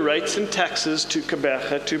paying her rates and taxes to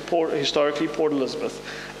Kaberga, to historically Port Elizabeth,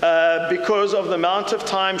 because of the amount of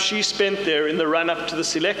time she spent there in the run-up to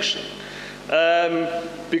this election.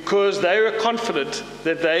 Because they were confident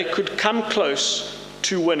that they could come close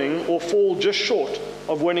to winning or fall just short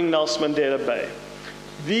of winning Nelson Mandela Bay.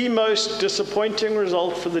 The most disappointing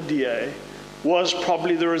result for the DA was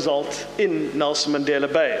probably the result in Nelson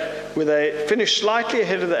Mandela Bay, where they finished slightly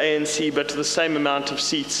ahead of the ANC, but to the same amount of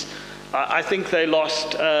seats. I think they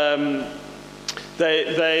lost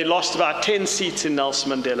they lost about 10 seats in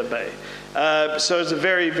Nelson Mandela Bay. So it's a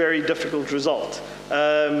very, very difficult result.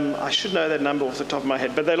 I should know that number off the top of my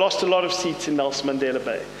head, but they lost a lot of seats in Nelson Mandela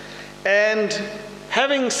Bay. And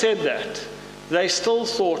having said that, they still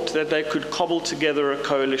thought that they could cobble together a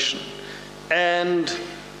coalition. And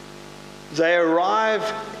they arrive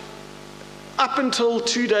up until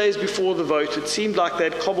 2 days before the vote. It seemed like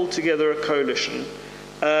they'd cobbled together a coalition.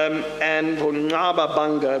 And for Ngaba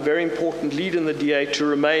Banga, a very important lead in the DA, to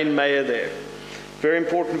remain mayor there. Very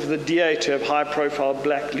important for the DA to have high-profile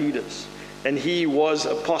black leaders. And he was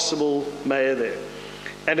a possible mayor there.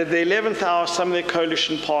 And at the 11th hour, some of their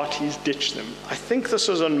coalition parties ditched them. I think this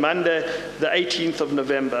was on Monday, the 18th of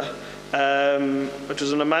November. It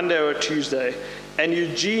was on a Monday or a Tuesday. And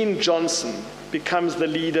Eugene Johnson becomes the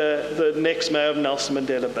leader, the next mayor of Nelson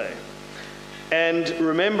Mandela Bay. And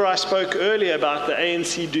remember, I spoke earlier about the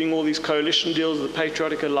ANC doing all these coalition deals, the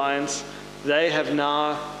Patriotic Alliance. They have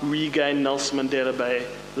now regained Nelson Mandela Bay,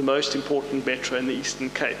 the most important metro in the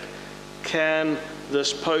Eastern Cape. Can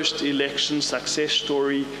this post-election success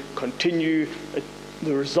story continue?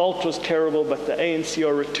 The result was terrible, but the ANC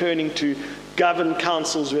are returning to govern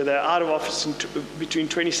councils where they're out of office between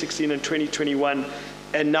 2016 and 2021,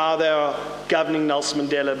 and now they are governing Nelson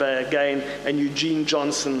Mandela Bay again, and Eugene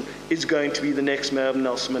Johnson is going to be the next mayor of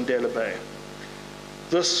Nelson Mandela Bay.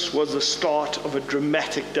 This was the start of a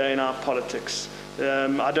dramatic day in our politics.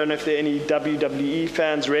 I don't know if there are any WWE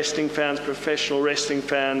fans, wrestling fans, professional wrestling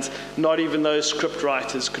fans. Not even those script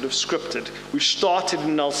writers could have scripted. We started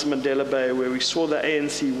in Nelson Mandela Bay, where we saw the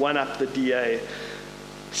ANC one up the DA.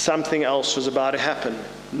 Something else was about to happen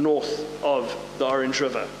north of the Orange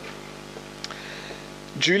River.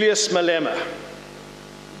 Julius Malema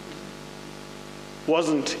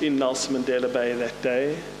wasn't in Nelson Mandela Bay that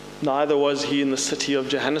day. Neither was he in the city of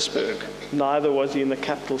Johannesburg. Neither was he in the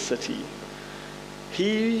capital city.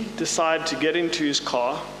 He decided to get into his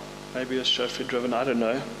car, maybe it was chauffeur-driven, I don't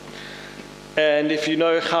know. And if you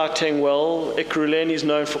know Gauteng well, Ekurhuleni is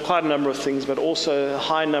known for quite a number of things, but also a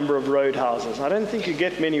high number of roadhouses. I don't think you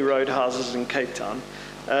get many roadhouses in Cape Town.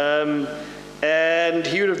 And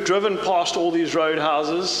he would have driven past all these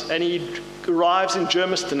roadhouses, and he arrives in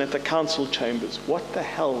Germiston at the council chambers. What the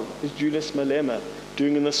hell is Julius Malema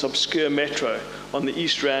doing in this obscure metro on the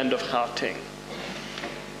East Rand of Gauteng?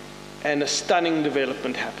 And a stunning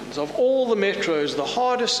development happens. Of all the metros, the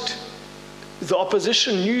hardest, the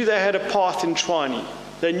opposition knew they had a path in Tshwane.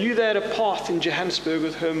 They knew they had a path in Johannesburg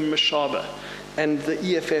with Herman Mashaba and the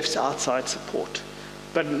EFF's outside support.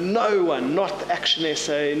 But no one, not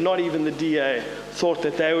ActionSA, not even the DA, thought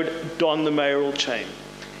that they would don the mayoral chain.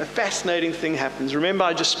 A fascinating thing happens. Remember,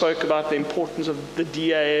 I just spoke about the importance of the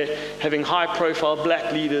DA having high-profile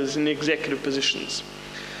black leaders in executive positions.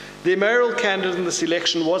 The mayoral candidate in this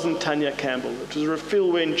election wasn't Tanya Campbell. It was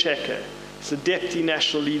Refilwe Ncheke. It's the deputy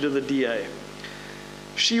national leader of the DA.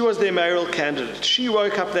 She was their mayoral candidate. She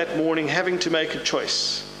woke up that morning having to make a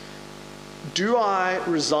choice. Do I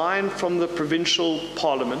resign from the provincial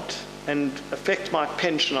parliament and affect my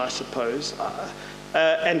pension, I suppose,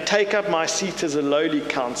 and take up my seat as a lowly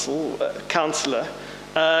councillor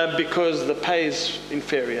because the pay is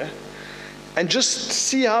inferior, and just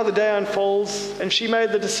see how the day unfolds. And she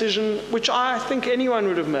made the decision, which I think anyone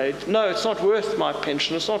would have made. No, it's not worth my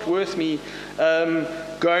pension. It's not worth me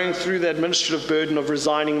going through the administrative burden of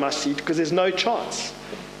resigning my seat, because there's no chance.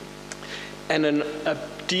 And a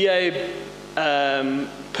DA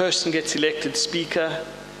person gets elected speaker,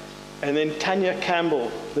 and then Tanya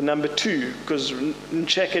Campbell, the number 2, because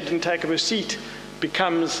Ncheke didn't take up her seat,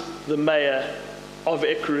 becomes the mayor of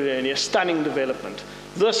Ekurhuleni, a stunning development.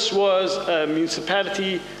 This was a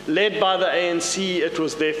municipality led by the ANC. It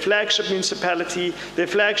was their flagship municipality, their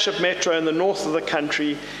flagship metro in the north of the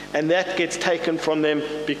country, and that gets taken from them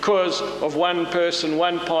because of one person,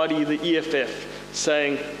 one party, the EFF,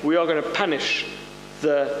 saying, we are going to punish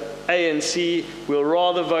the ANC. We'll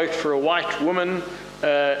rather vote for a white woman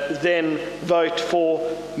than vote for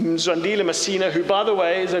Mzwandile Masina, who, by the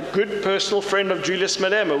way, is a good personal friend of Julius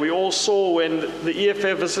Malema. We all saw when the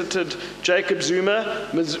EFF visited Jacob Zuma,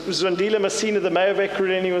 Mzwandile Masina, the mayor of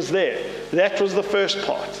Ekurhuleni, was there. That was the first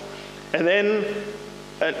part. And then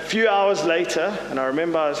a few hours later, and I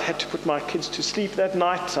remember I had to put my kids to sleep that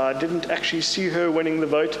night, so I didn't actually see her winning the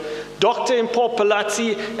vote, Dr. Mpho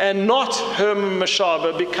Phalatse, and not Herman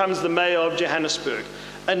Mashaba, becomes the mayor of Johannesburg.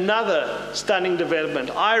 Another stunning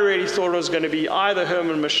development. I really thought it was going to be either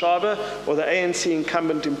Herman Mashaba or the ANC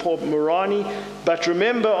incumbent Mpho Morani, but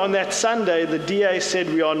remember, on that Sunday, the DA said,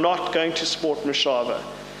 we are not going to support Mashaba.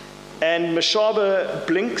 And Mashaba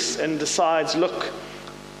blinks and decides, look,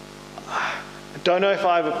 I don't know if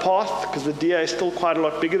I have a path, because the DA is still quite a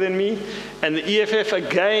lot bigger than me. And the EFF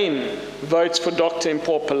again votes for Dr.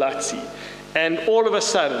 Mpho Phalatse. And all of a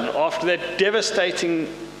sudden, after that devastating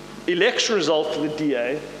election result for the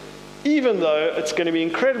DA, even though it's going to be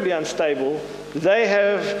incredibly unstable, they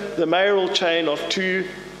have the mayoral chain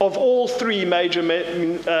of all 3 major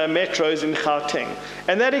metros in Gauteng.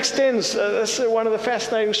 And that extends, this is one of the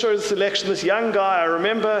fascinating stories of this election. This young guy, I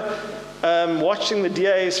remember watching the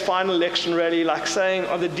DA's final election rally, like saying,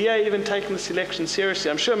 are the DA even taking this election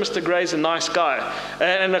seriously? I'm sure Mr. Gray's a nice guy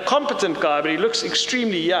and a competent guy, but he looks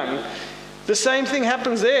extremely young. The same thing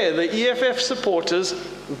happens there. The EFF supporters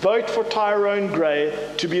vote for Tyrone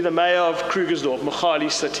Gray to be the mayor of Krugersdorp,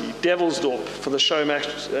 Machali City, Devilsdorp, for the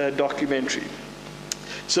Showmatch documentary.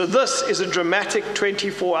 So this is a dramatic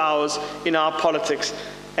 24 hours in our politics.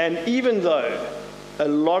 And even though a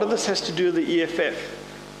lot of this has to do with the EFF,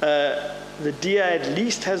 the DA at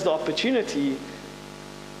least has the opportunity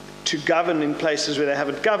to govern in places where they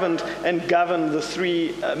haven't governed, and govern the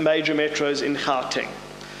 3 major metros in Gauteng.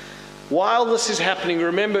 While this is happening,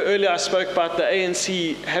 remember earlier I spoke about the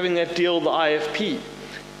ANC having that deal with the IFP.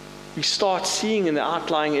 We start seeing in the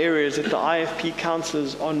outlying areas that the IFP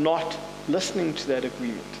councillors are not listening to that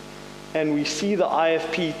agreement. And we see the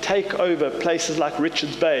IFP take over places like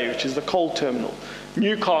Richards Bay, which is the coal terminal.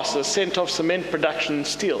 Newcastle sent off cement production and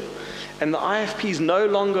steel. And the IFP is no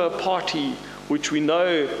longer a party which we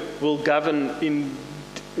know will govern in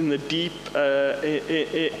the deep,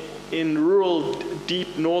 in rural,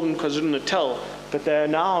 deep northern KwaZulu-Natal, but they are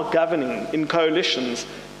now governing in coalitions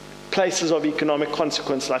places of economic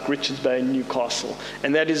consequence like Richards Bay and Newcastle.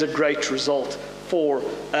 And that is a great result for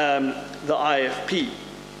the IFP.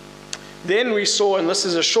 Then we saw, and this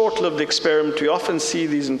is a short-lived experiment, we often see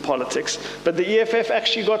these in politics, but the EFF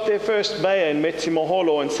actually got their first mayor in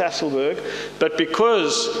Metsimaholo in Sasolburg, but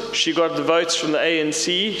because she got the votes from the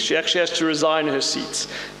ANC, she actually has to resign her seats.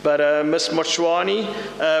 But Ms. Mochwani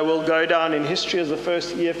will go down in history as the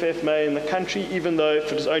first EFF mayor in the country, even though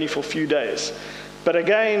if it was only for a few days. But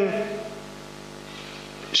again,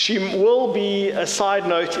 she will be a side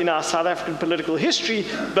note in our South African political history,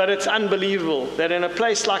 but it's unbelievable that in a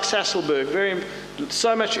place like Sasolburg,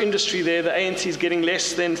 so much industry there, the ANC is getting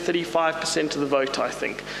less than 35% of the vote, I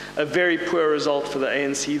think. A very poor result for the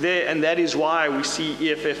ANC there, and that is why we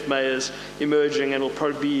see EFF mayors emerging, and it'll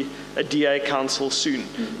probably be a DA council soon,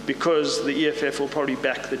 because the EFF will probably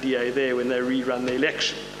back the DA there when they rerun the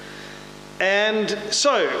election. And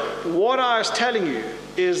so, what I was telling you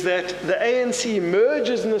is that the ANC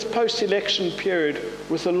emerges in this post-election period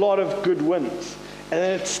with a lot of good wins, and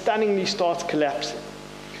then it stunningly starts collapsing.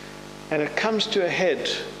 And it comes to a head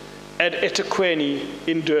at eThekwini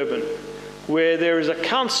in Durban, where there is a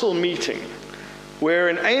council meeting where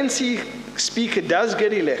an ANC speaker does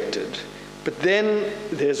get elected, but then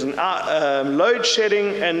there's an load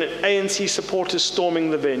shedding and ANC supporters storming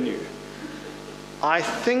the venue. I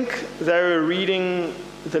think they were reading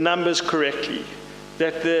the numbers correctly.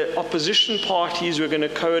 that the opposition parties were going to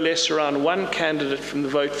coalesce around one candidate from the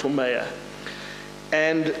vote for mayor,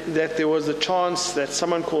 and that there was a chance that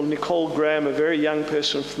someone called Nicole Graham, a very young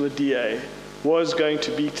person from the DA, was going to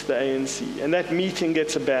beat the ANC. And that meeting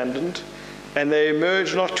gets abandoned, and they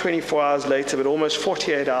emerge not 24 hours later, but almost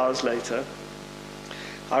 48 hours later.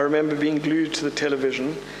 I remember being glued to the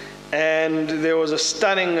television, and there was a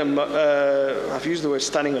stunning, I've used the word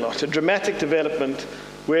stunning a lot, a dramatic development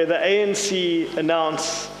where the ANC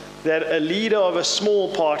announced that a leader of a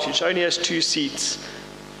small party, which only has 2 seats,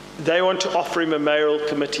 they want to offer him a mayoral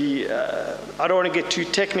committee. I don't want to get too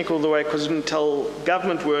technical the way, because I didn't tell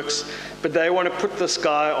government works, but they want to put this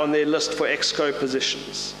guy on their list for exco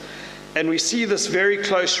positions. And we see this very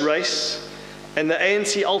close race, and the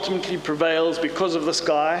ANC ultimately prevails because of this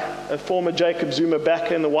guy, a former Jacob Zuma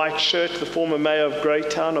backer in the white shirt, the former mayor of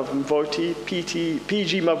Greytown, of Mvoti,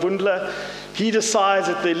 PG Mavundla. He decides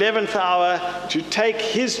at the 11th hour to take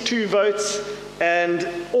his 2 votes and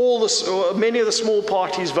many of the small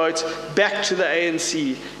parties' votes back to the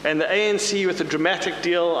ANC. And the ANC, with a dramatic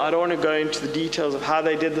deal, I don't want to go into the details of how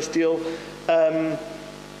they did this deal,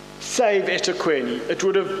 save eThekwini. It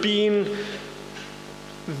would have been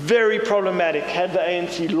very problematic had the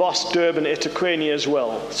ANC lost Durban, eThekwini as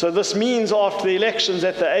well. So this means after the elections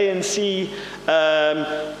that the ANC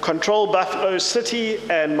control Buffalo City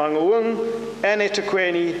and Mangaung and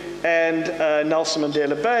eThekwini and Nelson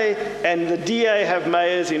Mandela Bay, and the DA have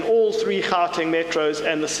mayors in all 3 Gauteng metros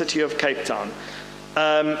and the city of Cape Town.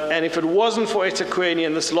 And if it wasn't for eThekwini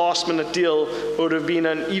and this last-minute deal, it would have been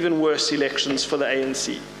an even worse elections for the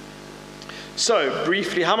ANC. So,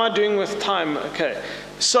 briefly, how am I doing with time? Okay.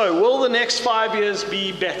 So, will the next 5 years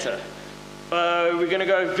be better? We're going to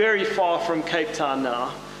go very far from Cape Town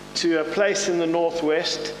now to a place in the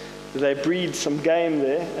northwest. They breed some game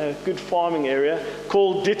there, a good farming area,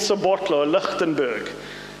 called Ditsobotlo, Lichtenburg.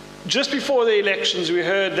 Just before the elections, we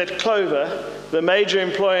heard that Clover, the major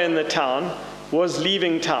employer in the town, was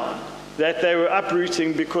leaving town, that they were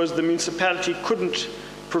uprooting because the municipality couldn't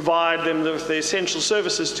provide them with the essential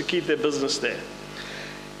services to keep their business there.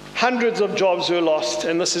 Hundreds of jobs were lost,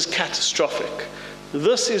 and this is catastrophic.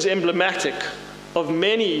 This is emblematic of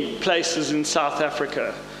many places in South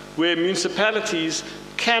Africa where municipalities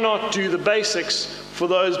cannot do the basics for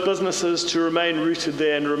those businesses to remain rooted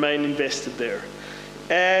there and remain invested there.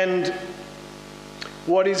 And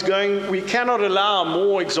we cannot allow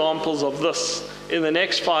more examples of this in the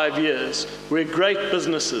next 5 years, where great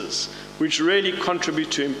businesses, which really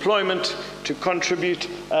contribute to employment, to contribute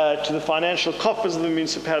to the financial coffers of the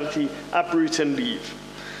municipality, uproot and leave.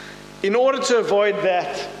 In order to avoid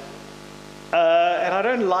that, and I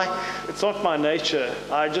don't like, it's not my nature,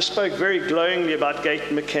 I just spoke very glowingly about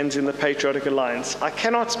Gayton McKenzie and the Patriotic Alliance. I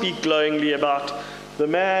cannot speak glowingly about the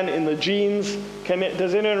man in the jeans.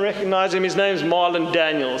 Does anyone recognize him? His name's Marlon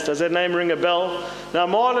Daniels. Does that name ring a bell? Now,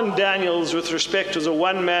 Marlon Daniels, with respect, was a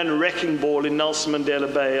one-man wrecking ball in Nelson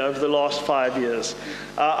Mandela Bay over the last 5 years.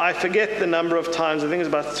 I forget the number of times, I think it's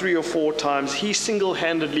about 3 or 4 times, he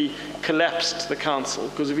single-handedly collapsed the council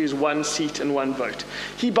because of his 1 seat and 1 vote.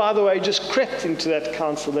 He, by the way, just crept into that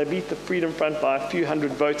council. They beat the Freedom Front by a few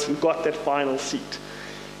hundred votes and got that final seat.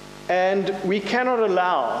 And we cannot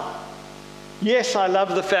allow, yes, I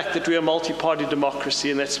love the fact that we are a multi-party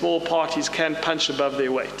democracy and that small parties can punch above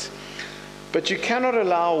their weight. But you cannot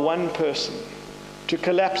allow one person to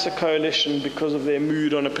collapse a coalition because of their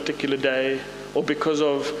mood on a particular day, or because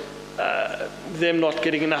of them not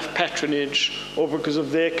getting enough patronage, or because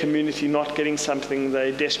of their community not getting something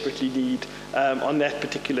they desperately need on that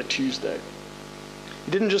particular Tuesday.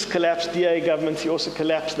 He didn't just collapse DA governments, he also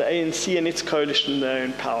collapsed the ANC and its coalition in their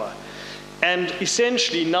own power. And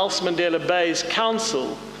essentially, Nelson Mandela Bay's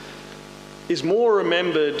council is more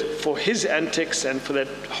remembered for his antics and for that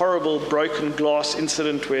horrible broken glass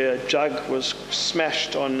incident where a jug was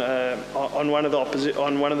smashed on one of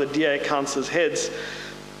the DA councillors' heads.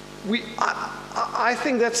 I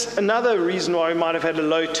think that's another reason why we might have had a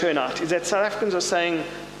low turnout, is that South Africans are saying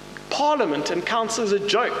Parliament and council is a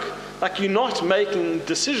joke. Like, you're not making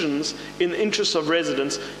decisions in the interests of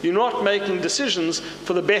residents. You're not making decisions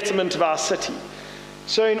for the betterment of our city.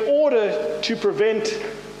 So in order to prevent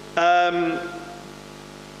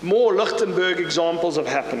more Lichtenburg examples of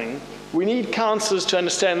happening, We need councillors to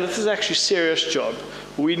understand this is actually a serious job.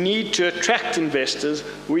 We need to attract investors,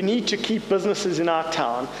 we need to keep businesses in our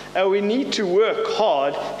town, and we need to work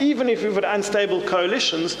hard, even if we've got unstable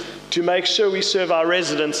coalitions, to make sure we serve our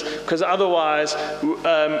residents, because otherwise we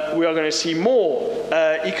are going to see more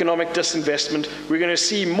economic disinvestment, we're going to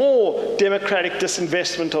see more democratic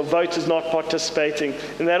disinvestment of voters not participating,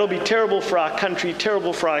 and that'll be terrible for our country,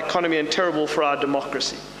 terrible for our economy, and terrible for our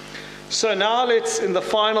democracy. So now let's, in the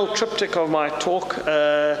final triptych of my talk,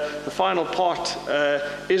 the final part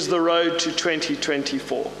is the road to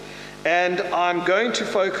 2024. And I'm going to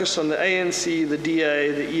focus on the ANC, the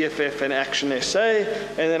DA, the EFF, and ActionSA,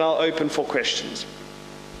 and then I'll open for questions.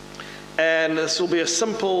 And this will be a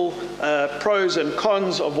simple pros and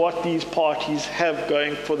cons of what these parties have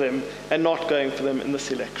going for them and not going for them in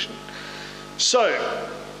this election. So,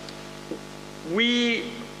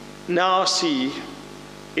 we now see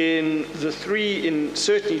in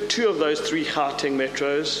certainly two of those three Gauteng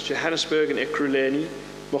metros, Johannesburg and Ekurhuleni,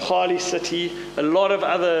 Mogale City, a lot of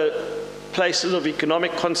other places of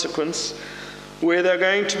economic consequence, where there are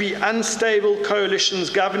going to be unstable coalitions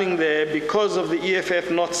governing there because of the EFF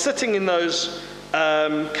not sitting in those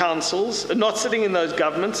councils, not sitting in those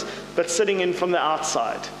governments, but sitting in from the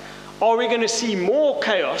outside. Are we going to see more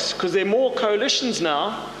chaos, because there are more coalitions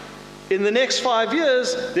now, in the next 5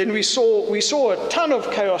 years than we saw a ton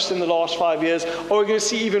of chaos in the last 5 years, or we're going to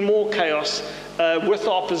see even more chaos with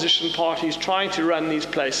opposition parties trying to run these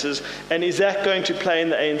places, and is that going to play in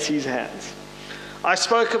the ANC's hands? I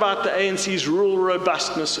spoke about the ANC's rural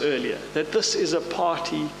robustness earlier, that this is a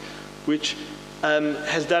party which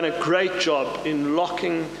has done a great job in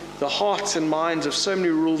locking the hearts and minds of so many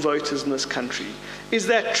rural voters in this country. Is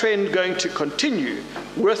that trend going to continue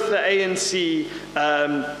with the ANC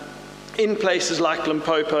in places like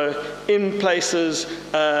Limpopo, in places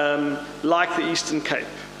like the Eastern Cape?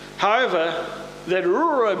 However, that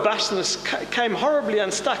rural robustness came horribly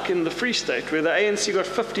unstuck in the Free State, where the ANC got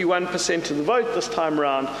 51% of the vote this time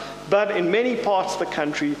around, but in many parts of the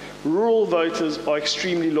country, rural voters are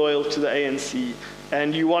extremely loyal to the ANC,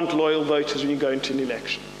 and you want loyal voters when you go into an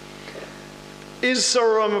election. Is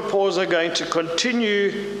Cyril Ramaphosa going to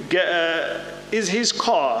continue, is his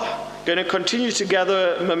car going to continue to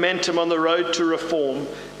gather momentum on the road to reform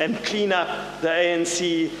and clean up the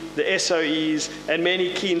ANC, the SOEs, and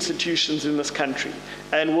many key institutions in this country?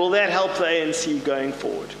 And will that help the ANC going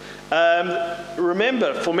forward?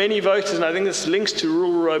 Remember, for many voters, and I think this links to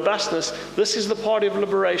rural robustness, this is the party of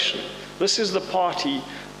liberation. This is the party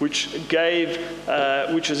which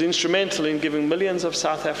was instrumental in giving millions of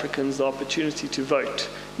South Africans the opportunity to vote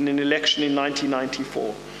in an election in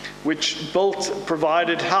 1994. Which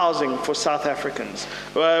provided housing for South Africans,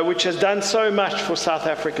 which has done so much for South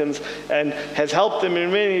Africans and has helped them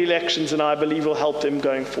in many elections, and I believe will help them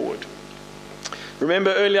going forward.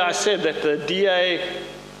 Remember earlier I said that the DA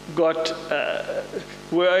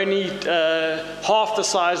were only half the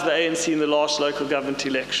size of the ANC in the last local government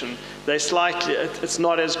election. It's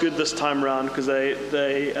not as good this time around because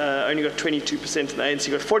they only got 22% and the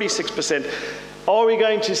ANC got 46%. Are we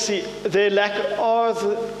going to see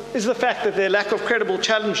is the fact that there are lack of credible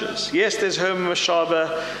challengers? Yes, there's Herman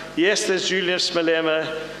Mashaba. Yes, there's Julius Malema.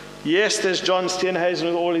 Yes, there's John Steenhuisen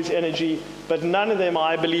with all his energy. But none of them,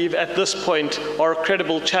 I believe, at this point are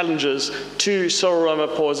credible challengers to Cyril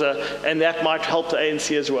Ramaphosa, and that might help the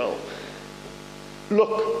ANC as well.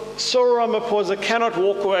 Look, Cyril Ramaphosa cannot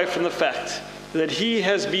walk away from the fact that he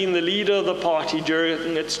has been the leader of the party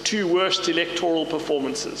during its two worst electoral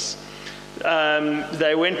performances.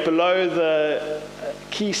 They went below the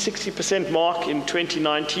key 60% mark in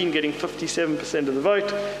 2019, getting 57% of the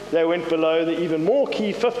vote. They went below the even more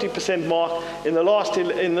key 50% mark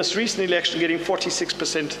in this recent election, getting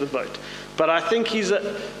 46% of the vote. But I think his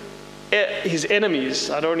enemies,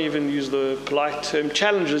 I don't even use the polite term,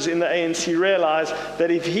 challengers in the ANC, realize that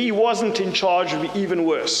if he wasn't in charge, it would be even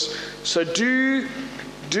worse. So do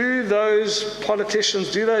those politicians,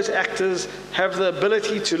 do those actors have the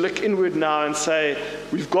ability to look inward now and say,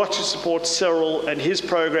 we've got to support Cyril and his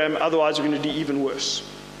program, otherwise we're going to do even worse?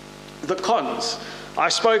 The cons.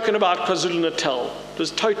 I've spoken about KwaZulu-Natal. It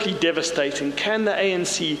was totally devastating. Can the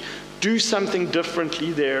ANC do something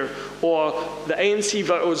differently there? Or the ANC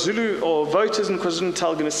or Zulu or voters in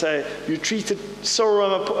KwaZulu-Natal going to say, you treated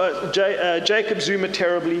Jacob Zuma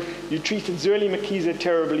terribly, you treated Zweli Mkhize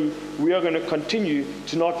terribly, we are going to continue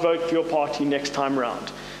to not vote for your party next time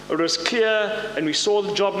around. It was clear, and we saw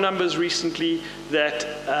the job numbers recently, that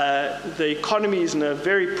the economy is in a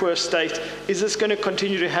very poor state. Is this going to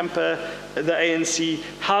continue to hamper the ANC.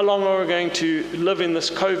 How long are we going to live in this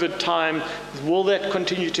COVID time? Will that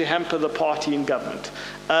continue to hamper the party in government?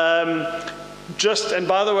 And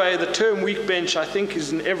by the way, the term weak bench, I think,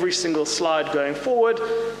 is in every single slide going forward.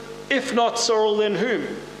 If not Cyril, then whom?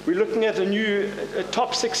 We're looking at a new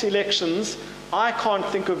top 6 elections. I can't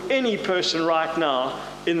think of any person right now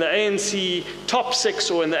in the ANC top 6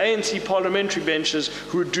 or in the ANC parliamentary benches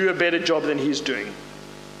who would do a better job than he's doing.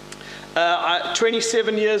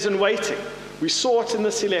 27 years in waiting. We saw it in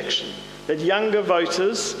this election, that younger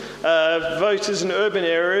voters, voters in urban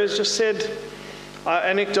areas just said,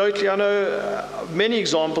 anecdotally, I know many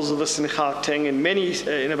examples of this in Gauteng,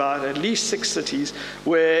 in about at least 6 cities,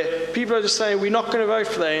 where people are just saying, we're not going to vote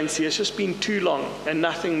for the ANC, it's just been too long, and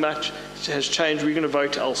nothing much has changed, we're going to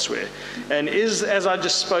vote elsewhere. And as I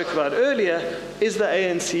just spoke about earlier, is the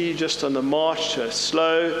ANC just on the march to a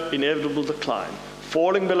slow, inevitable decline?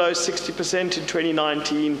 Falling below 60% in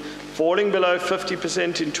 2019, falling below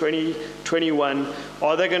 50% in 2021.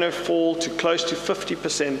 Are they going to fall to close to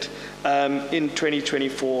 50% in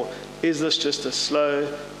 2024? Is this just a slow,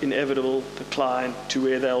 inevitable decline to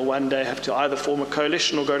where they'll one day have to either form a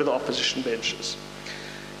coalition or go to the opposition benches?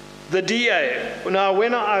 The DA. Now,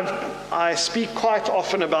 when I speak quite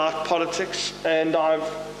often about politics, and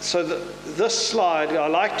this slide, I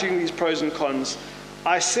like doing these pros and cons.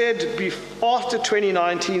 I said after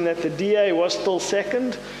 2019 that the DA was still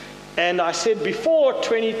second, and I said before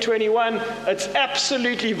 2021, it's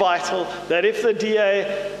absolutely vital that if the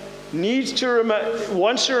DA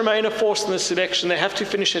wants to remain a force in this election, they have to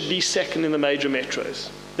finish at least second in the major metros.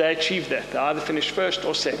 They achieved that. They either finished first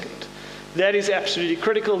or second. That is absolutely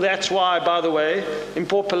critical. That's why, by the way,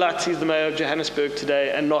 Mpho Phalatse is the mayor of Johannesburg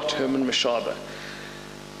today and not Herman Mashaba.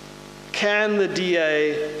 Can the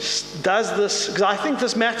DA, does this, because I think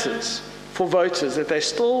this matters for voters, that they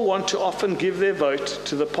still want to often give their vote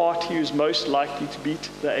to the party who's most likely to beat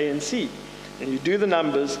the ANC. And you do the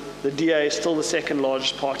numbers, the DA is still the second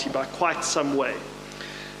largest party by quite some way.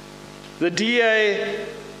 The DA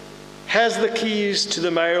has the keys to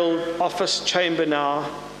the mayoral office chamber now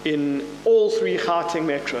in all 3 Gauteng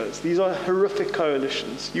metros. These are horrific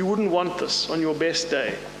coalitions. You wouldn't want this on your best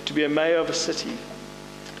day, to be a mayor of a city.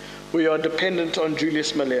 We are dependent on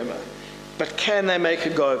Julius Malema. But can they make a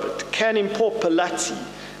go of it? Can Mpho Phalatse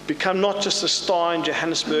become not just a star in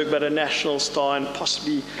Johannesburg, but a national star and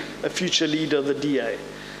possibly a future leader of the DA?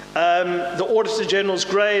 The Auditor General's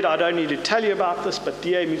grade, I don't need to tell you about this, but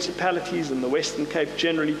DA municipalities in the Western Cape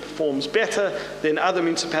generally performs better than other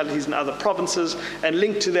municipalities in other provinces. And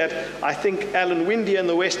linked to that, I think Alan Windey in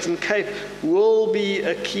the Western Cape will be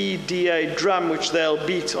a key DA drum, which they'll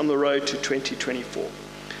beat on the road to 2024.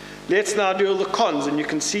 Let's now do all the cons, and you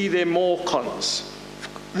can see there are more cons.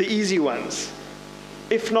 The easy ones.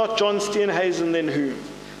 If not John Steenhuisen, then whom?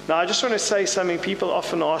 Now, I just want to say something. People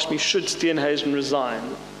often ask me, should Steenhuisen resign?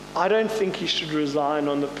 I don't think he should resign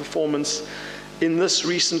on the performance in this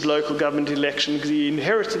recent local government election, because he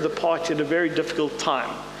inherited the party at a very difficult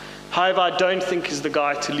time. However, I don't think he's the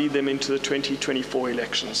guy to lead them into the 2024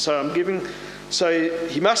 elections. So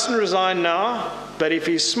he mustn't resign now, but if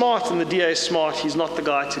he's smart and the DA is smart, he's not the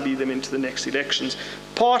guy to lead them into the next elections,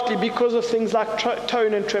 partly because of things like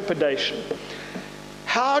tone and trepidation.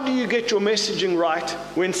 How do you get your messaging right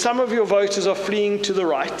when some of your voters are fleeing to the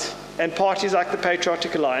right, and parties like the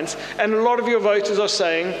Patriotic Alliance, and a lot of your voters are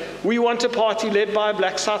saying, we want a party led by a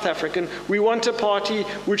black South African, we want a party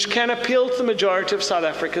which can appeal to the majority of South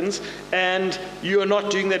Africans, and you are not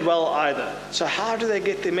doing that well either. So how do they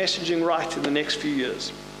get their messaging right in the next few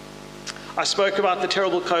years? I spoke about the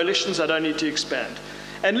terrible coalitions, I don't need to expand.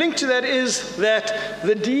 And linked to that is that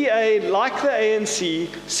the DA, like the ANC,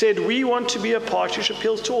 said we want to be a party which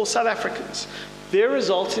appeals to all South Africans. Their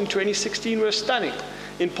results in 2016 were stunning.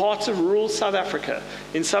 In parts of rural South Africa,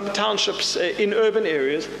 in some townships, in urban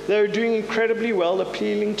areas, they were doing incredibly well,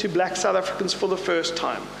 appealing to black South Africans for the first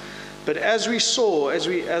time. But as we saw, as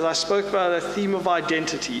I spoke about a theme of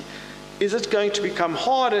identity, is it going to become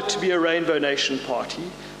harder to be a Rainbow Nation party?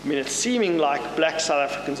 I mean, it's seeming like black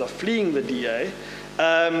South Africans are fleeing the DA,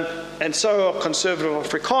 and so are conservative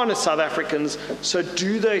Afrikaner South Africans. So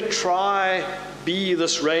do they try be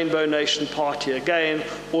this Rainbow Nation party again,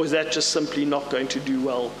 or is that just simply not going to do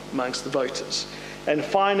well amongst the voters? And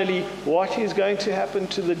finally, what is going to happen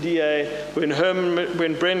to the DA when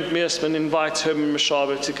Brent Meersman invites Herman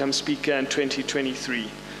Mashaba to come speak in 2023?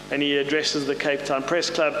 And he addresses the Cape Town Press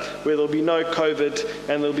Club, where there'll be no COVID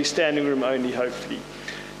and there'll be standing room only, hopefully.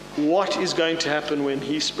 What is going to happen when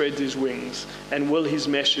he spreads his wings? And will his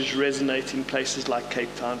message resonate in places like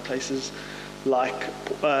Cape Town, places like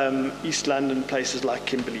East London, places like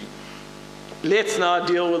Kimberley? Let's now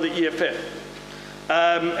deal with the EFF.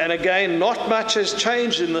 And again, not much has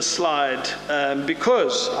changed in this slide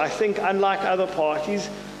because I think unlike other parties,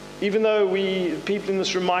 even though people in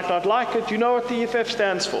this room might not like it, you know what the EFF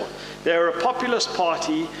stands for. They're a populist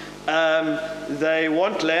party. They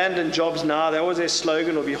want land and jobs now. That was their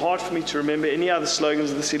slogan. It'll be hard for me to remember any other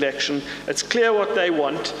slogans of this election. It's clear what they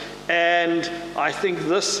want, and I think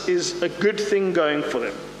this is a good thing going for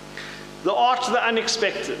them. The art of the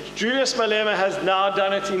unexpected. Julius Malema has now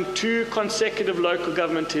done it in 2 consecutive local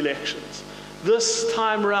government elections. This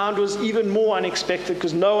time round was even more unexpected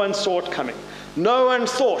because no one saw it coming. No one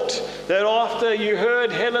thought that after you heard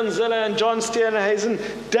Helen Zille and John Steenhuisen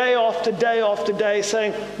day after day after day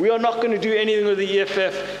saying, we are not going to do anything with the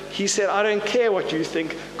EFF, he said, I don't care what you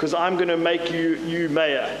think because I'm going to make you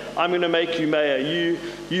mayor. I'm going to make you mayor.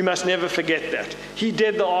 You must never forget that. He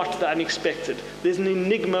did the art of the unexpected. There's an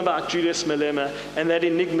enigma about Julius Malema, and that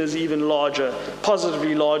enigma is even larger,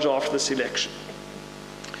 positively larger after this election.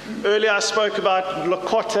 Earlier I spoke about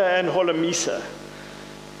Lokota and Holomisa.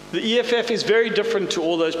 The EFF is very different to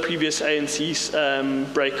all those previous ANC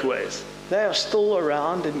breakaways. They are still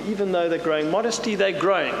around, and even though they're growing modestly, they're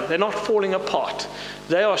growing. They're not falling apart.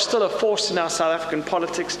 They are still a force in our South African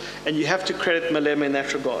politics, and you have to credit Malema in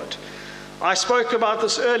that regard. I spoke about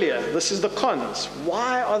this earlier. This is the cons.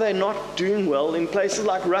 Why are they not doing well in places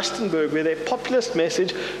like Rustenburg, where their populist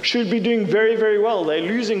message should be doing very, very well? They're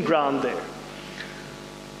losing ground there.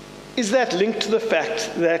 Is that linked to the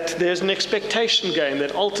fact that there's an expectation game,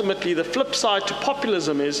 that ultimately the flip side to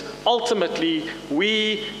populism is ultimately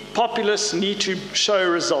we populists need to show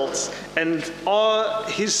results, and are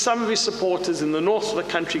some of his supporters in the north of the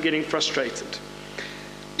country getting frustrated?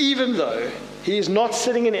 Even though he is not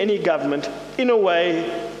sitting in any government, in a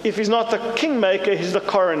way, if he's not the kingmaker, he's the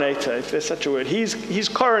coronator, if there's such a word. He's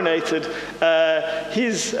coronated,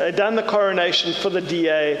 he's done the coronation for the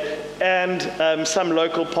DA and some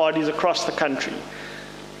local parties across the country.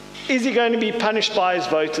 Is he going to be punished by his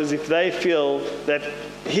voters if they feel that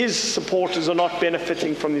his supporters are not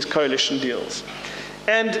benefiting from these coalition deals?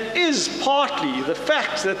 And is partly the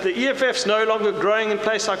fact that the EFF's no longer growing in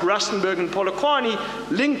places like Rustenburg and Polokwane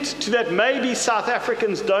linked to that maybe South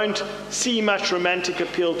Africans don't see much romantic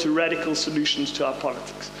appeal to radical solutions to our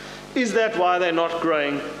politics? Is that why they're not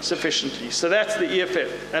growing sufficiently? So that's the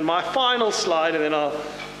EFF. And my final slide, and then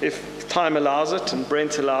if time allows it and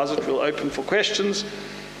Brent allows it, we'll open for questions.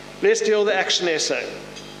 Let's deal with the ActionSA.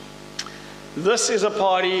 This is a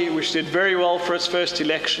party which did very well for its first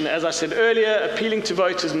election, as I said earlier, appealing to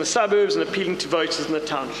voters in the suburbs and appealing to voters in the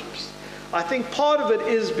townships. I think part of it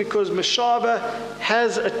is because Mashaba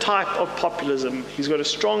has a type of populism. He's got a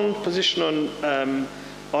strong position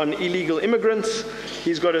on illegal immigrants.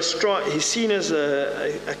 He's seen as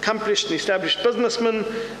an accomplished and established businessman.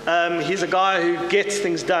 He's a guy who gets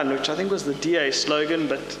things done, which I think was the DA slogan,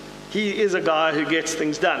 but he is a guy who gets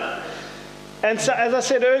things done. And so, as I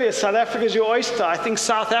said earlier, South Africa is your oyster. I think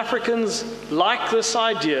South Africans like this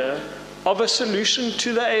idea of a solution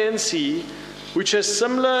to the ANC, which has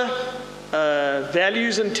similar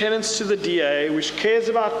values and tenets to the DA, which cares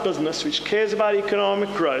about business, which cares about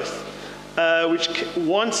economic growth, which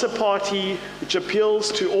wants a party which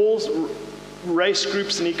appeals to all race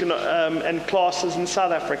groups and classes in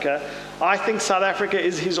South Africa. I think South Africa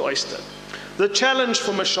is his oyster. The challenge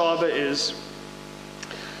for Mashaba is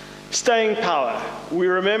staying power. We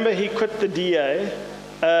remember he quit the DA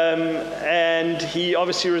and he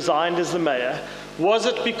obviously resigned as the mayor. Was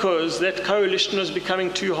it because that coalition was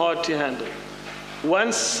becoming too hard to handle?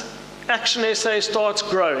 Once ActionSA starts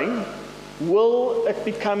growing, will it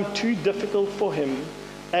become too difficult for him,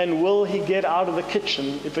 and will he get out of the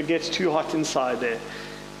kitchen if it gets too hot inside there?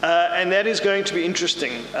 And that is going to be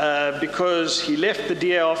interesting because he left the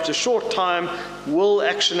DA after a short time. Will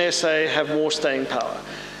ActionSA have more staying power?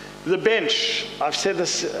 The bench, I've said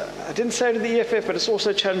this, I didn't say it to the EFF, but it's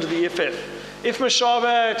also a challenge to the EFF. If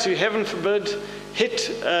Mashaba, to heaven forbid,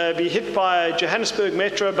 be hit by a Johannesburg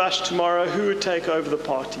Metro bus tomorrow, who would take over the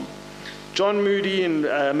party? John Moody and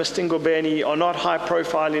Mr. Ngobeni are not high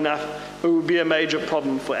profile enough. It would be a major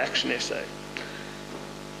problem for ActionSA.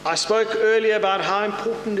 I spoke earlier about how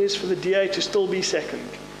important it is for the DA to still be second.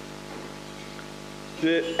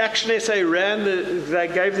 The ActionSA they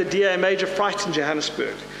gave the DA a major fright in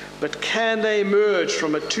Johannesburg. But can they emerge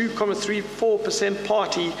from a 2.34%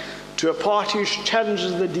 party to a party who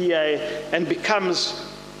challenges the DA and becomes,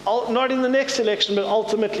 not in the next election, but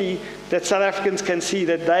ultimately that South Africans can see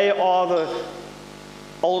that they are the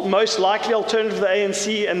most likely alternative to the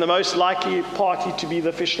ANC and the most likely party to be the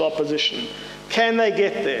official opposition? Can they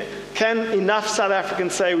get there? Can enough South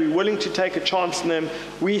Africans say we're willing to take a chance on them?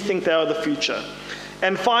 We think they are the future.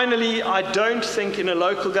 And finally, I don't think in a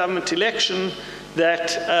local government election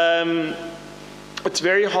that it's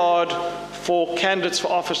very hard for candidates for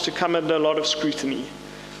office to come under a lot of scrutiny.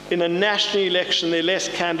 In a national election, there are less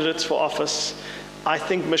candidates for office. I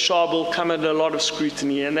think Mashaba will come under a lot of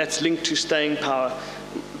scrutiny, and that's linked to staying power,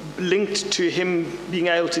 linked to him being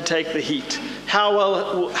able to take the heat. How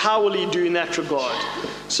will he do in that regard?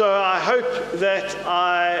 So I hope that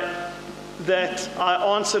I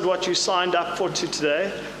answered what you signed up for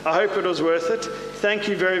today. I hope it was worth it. Thank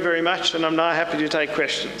you very, very much, and I'm now happy to take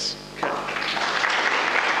questions. Okay.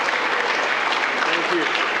 Thank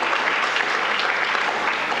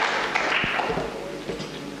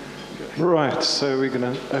you. Right, so we're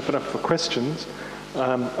going to open up for questions.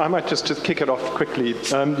 I might just kick it off quickly.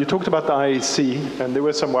 You talked about the IEC, and there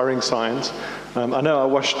were some worrying signs. I know I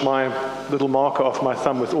washed my little marker off my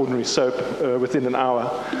thumb with ordinary soap within an hour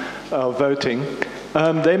of voting.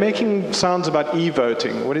 They're making sounds about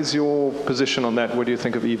e-voting. What is your position on that? What do you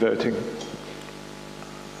think of e-voting?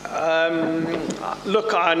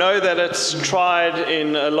 Look, I know that it's tried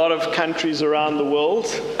in a lot of countries around the world,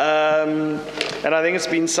 and I think it's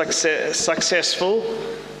been successful.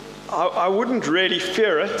 I wouldn't really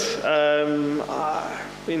fear it. I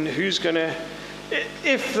mean, who's going to...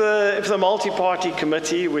 If the multi-party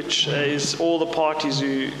committee, which is all the parties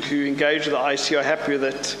who engage with the IEC, are happy with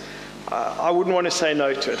it, I wouldn't want to say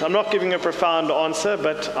no to it. I'm not giving a profound answer,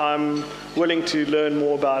 but I'm willing to learn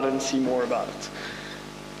more about it and see more about it.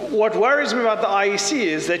 What worries me about the IEC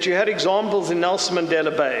is that you had examples in Nelson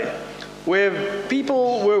Mandela Bay where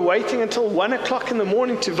people were waiting until 1 o'clock in the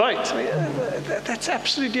morning to vote. I mean, that's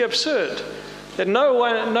absolutely absurd. That no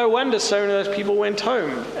wonder so many of those people went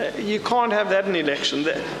home. You can't have that in an election.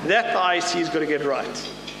 That the IEC has got to get right.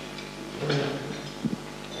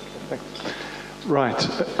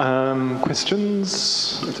 Right.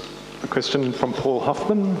 Questions? A question from Paul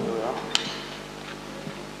Hoffman.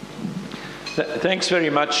 Thanks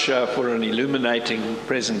very much for an illuminating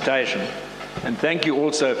presentation. And thank you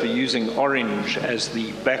also for using orange as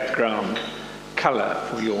the background color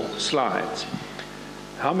for your slides.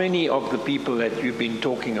 How many of the people that you've been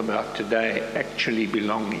talking about today actually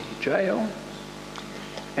belong in jail?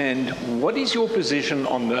 And what is your position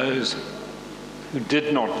on those who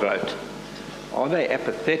did not vote? Are they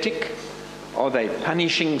apathetic? Are they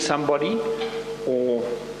punishing somebody? Or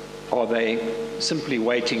are they simply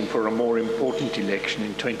waiting for a more important election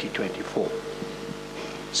in 2024?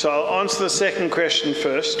 So I'll answer the second question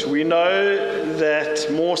first. We know that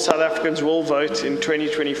more South Africans will vote in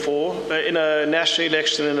 2024 in a national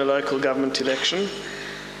election and a local government election.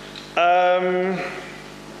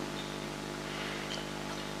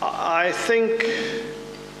 I think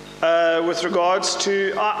with regards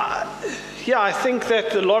to, I think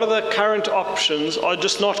that a lot of the current options are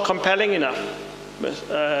just not compelling enough,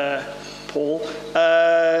 Paul,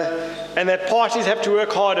 and that parties have to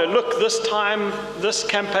work harder. Look, this time, this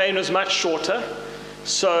campaign was much shorter,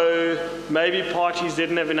 so maybe parties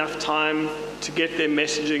didn't have enough time to get their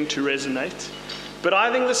messaging to resonate. But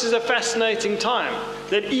I think this is a fascinating time,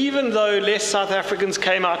 that even though less South Africans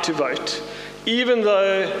came out to vote, even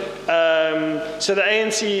though, so the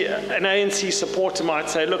ANC, an ANC supporter might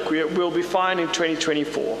say, look, we'll be fine in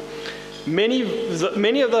 2024. Many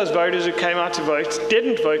of those voters who came out to vote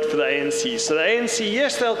didn't vote for the ANC. So the ANC,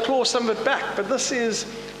 yes, they'll claw some of it back, but this is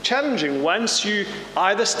challenging once you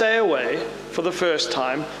either stay away for the first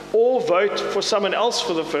time or vote for someone else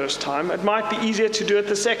for the first time. It might be easier to do it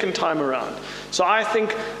the second time around. So I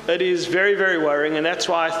think it is very, very worrying, and that's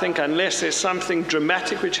why I think unless there's something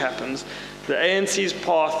dramatic which happens, the ANC's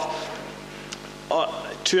path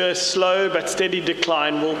to a slow but steady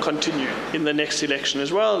decline will continue in the next election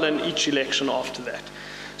as well, and each election after that.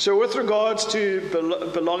 So with regards to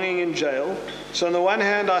belonging in jail, so on the one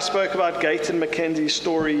hand I spoke about Gayton McKenzie's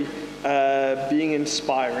story being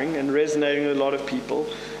inspiring and resonating with a lot of people.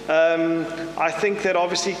 I think that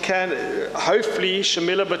obviously hopefully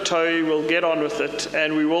Shamila Batoyi will get on with it,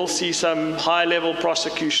 and we will see some high-level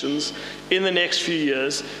prosecutions in the next few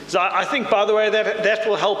years. So I think, by the way, that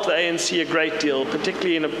will help the ANC a great deal,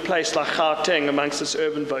 particularly in a place like Gauteng amongst its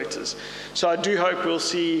urban voters. So I do hope we'll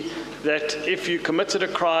see that if you committed a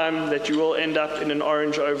crime, that you will end up in an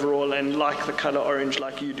orange overall and like the color orange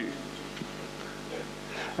like you do.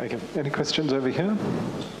 Okay. Any questions over here?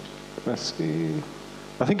 Let's see.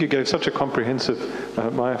 I think you gave such a comprehensive,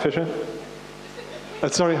 Maya Fisher.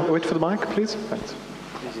 Sorry, wait for the mic, please. Thanks.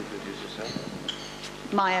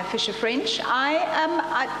 Maya Fisher French. The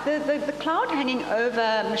cloud hanging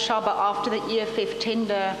over Mashaba after the EFF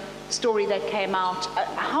tender story that came out.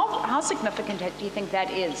 How significant do you think that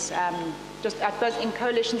is? Just I suppose in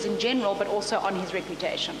coalitions in general, but also on his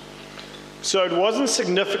reputation. So it wasn't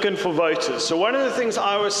significant for voters. So one of the things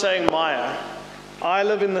I was saying, Maya, I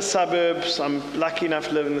live in the suburbs. I'm lucky enough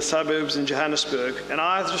to live in the suburbs in Johannesburg. And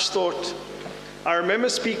I just thought, I remember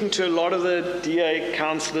speaking to a lot of the DA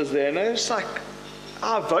councillors there, and it's like,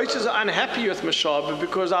 our voters are unhappy with Mashaba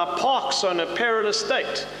because our parks are in a perilous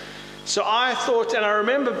state. So I thought, and I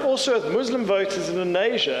remember also with Muslim voters in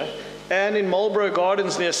Indonesia and in Marlborough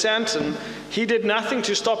Gardens near Sandton, he did nothing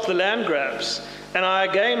to stop the land grabs. And I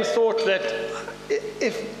again thought that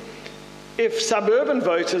if suburban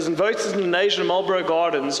voters and voters in Indonesia and Marlborough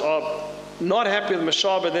Gardens are not happy with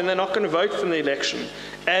Mashaba, then they're not going to vote for the election.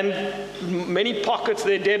 And many pockets,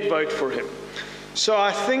 they're dead vote for him. So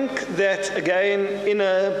I think that, again, in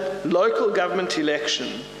a local government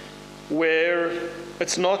election, where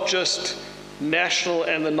it's not just national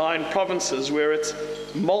and the 9 provinces, where it's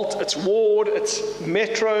ward, it's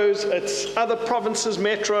metros, it's other provinces,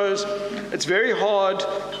 metros, it's very hard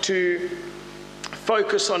to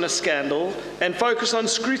focus on a scandal and focus on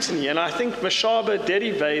scrutiny. And I think Mashaba did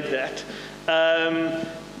evade that.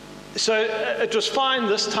 So it was fine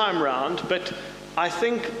this time round, but I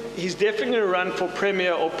think he's definitely going to run for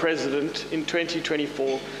Premier or President in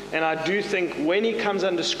 2024. And I do think when he comes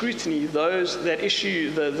under scrutiny, those that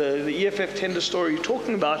issue the EFF tender story you're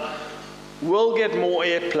talking about will get more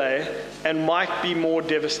airplay and might be more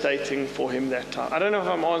devastating for him that time. I don't know if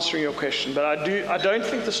I'm answering your question, but I don't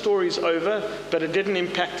think the story's over, but it didn't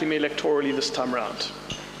impact him electorally this time around.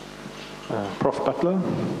 Prof. Butler?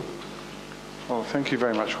 Well, thank you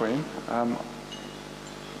very much, Wayne.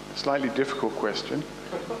 Slightly difficult question.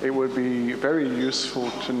 It would be very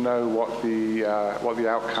useful to know what the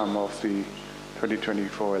outcome of the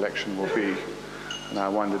 2024 election will be, and I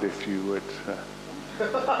wondered if you would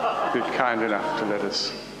be kind enough to let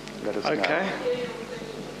us know. Okay.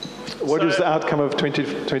 What is the outcome of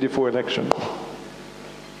 2024 election?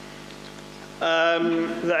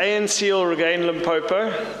 The ANC will regain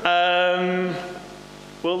Limpopo.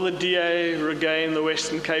 Will the DA regain the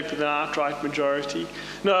Western Cape with an outright majority?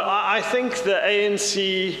 No, I think the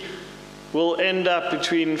ANC will end up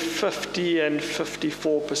between 50 and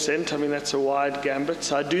 54%. I mean, that's a wide gambit.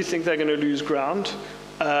 So I do think they're going to lose ground.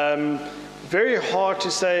 Very hard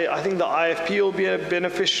to say. I think the IFP will be a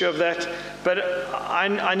beneficiary of that. But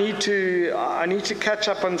I need to catch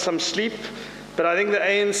up on some sleep. But I think the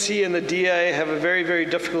ANC and the DA have a very, very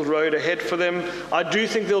difficult road ahead for them. I do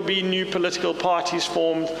think there'll be new political parties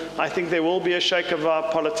formed. I think there will be a shake of our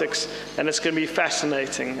politics, and it's going to be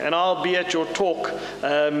fascinating. And I'll be at your talk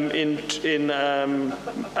in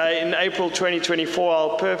April 2024.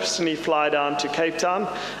 I'll personally fly down to Cape Town.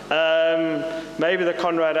 Maybe the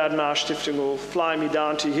Konrad Adenauer Stiftung will fly me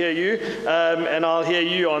down to hear you, and I'll hear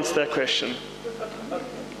you answer that question.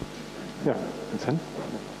 Yeah, that's it.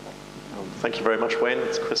 Thank you very much, Wayne.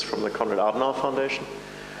 It's Chris from the Konrad Adenauer Foundation.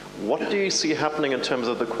 What do you see happening in terms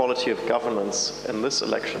of the quality of governance in this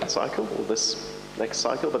election cycle, or this next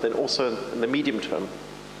cycle, but then also in the medium term?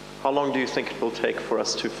 How long do you think it will take for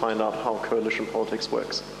us to find out how coalition politics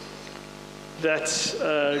works? That's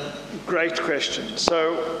a great question.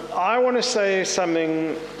 So I want to say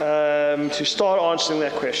something to start answering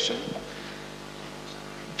that question.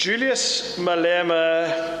 Julius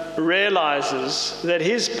Malema realizes that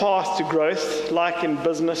his path to growth, like in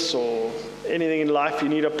business or anything in life, you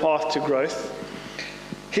need a path to growth.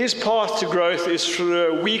 His path to growth is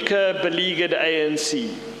through a weaker, beleaguered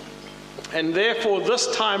ANC. And therefore, this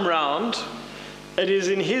time round, it is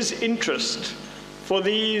in his interest for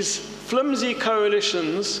these flimsy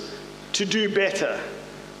coalitions to do better.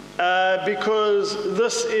 Because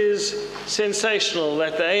this is sensational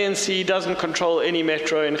that the ANC doesn't control any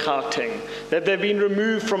metro in Gauteng, that they've been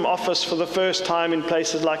removed from office for the first time in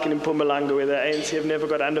places like in Mpumalanga, where the ANC have never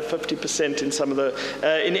got under 50% in some of the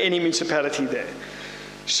in any municipality there.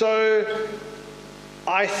 So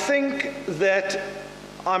I think that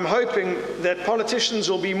I'm hoping that politicians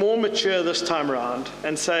will be more mature this time around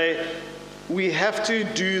and say, we have to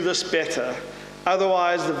do this better.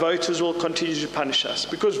 Otherwise, the voters will continue to punish us.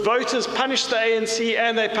 Because voters punish the ANC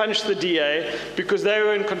and they punish the DA because they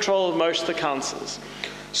were in control of most of the councils.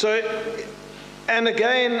 So, and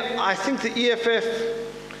again, I think the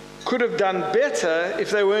EFF could have done better if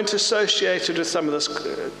they weren't associated with some of this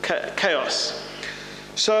chaos.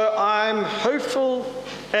 So I'm hopeful,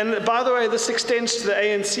 and by the way, this extends to the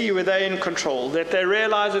ANC where they're in control, that they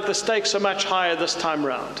realize that the stakes are much higher this time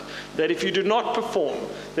around. That if you do not perform,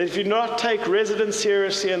 that if you do not take residents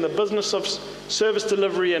seriously and the business of service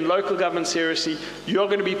delivery and local government seriously, you're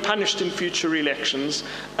going to be punished in future elections.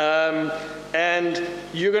 And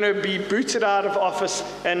you're going to be booted out of office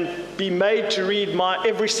and be made to read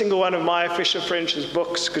every single one of Maya Fisher-French's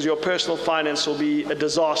books, because your personal finance will be a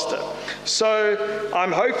disaster. So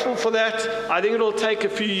I'm hopeful for that. I think it'll take a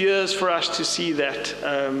few years for us to see that,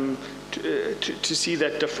 to see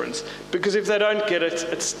that difference. Because if they don't get it,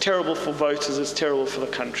 it's terrible for voters, it's terrible for the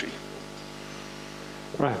country.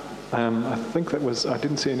 Right. I think that was, I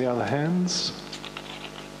didn't see any other hands.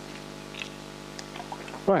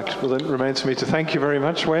 Right, well then it remains for me to thank you very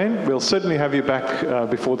much, Wayne. We'll certainly have you back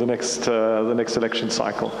before the next election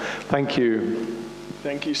cycle. Thank you.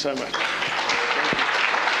 Thank you so much.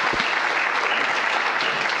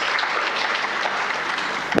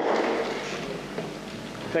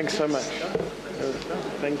 Thanks so much.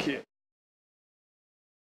 Thank you.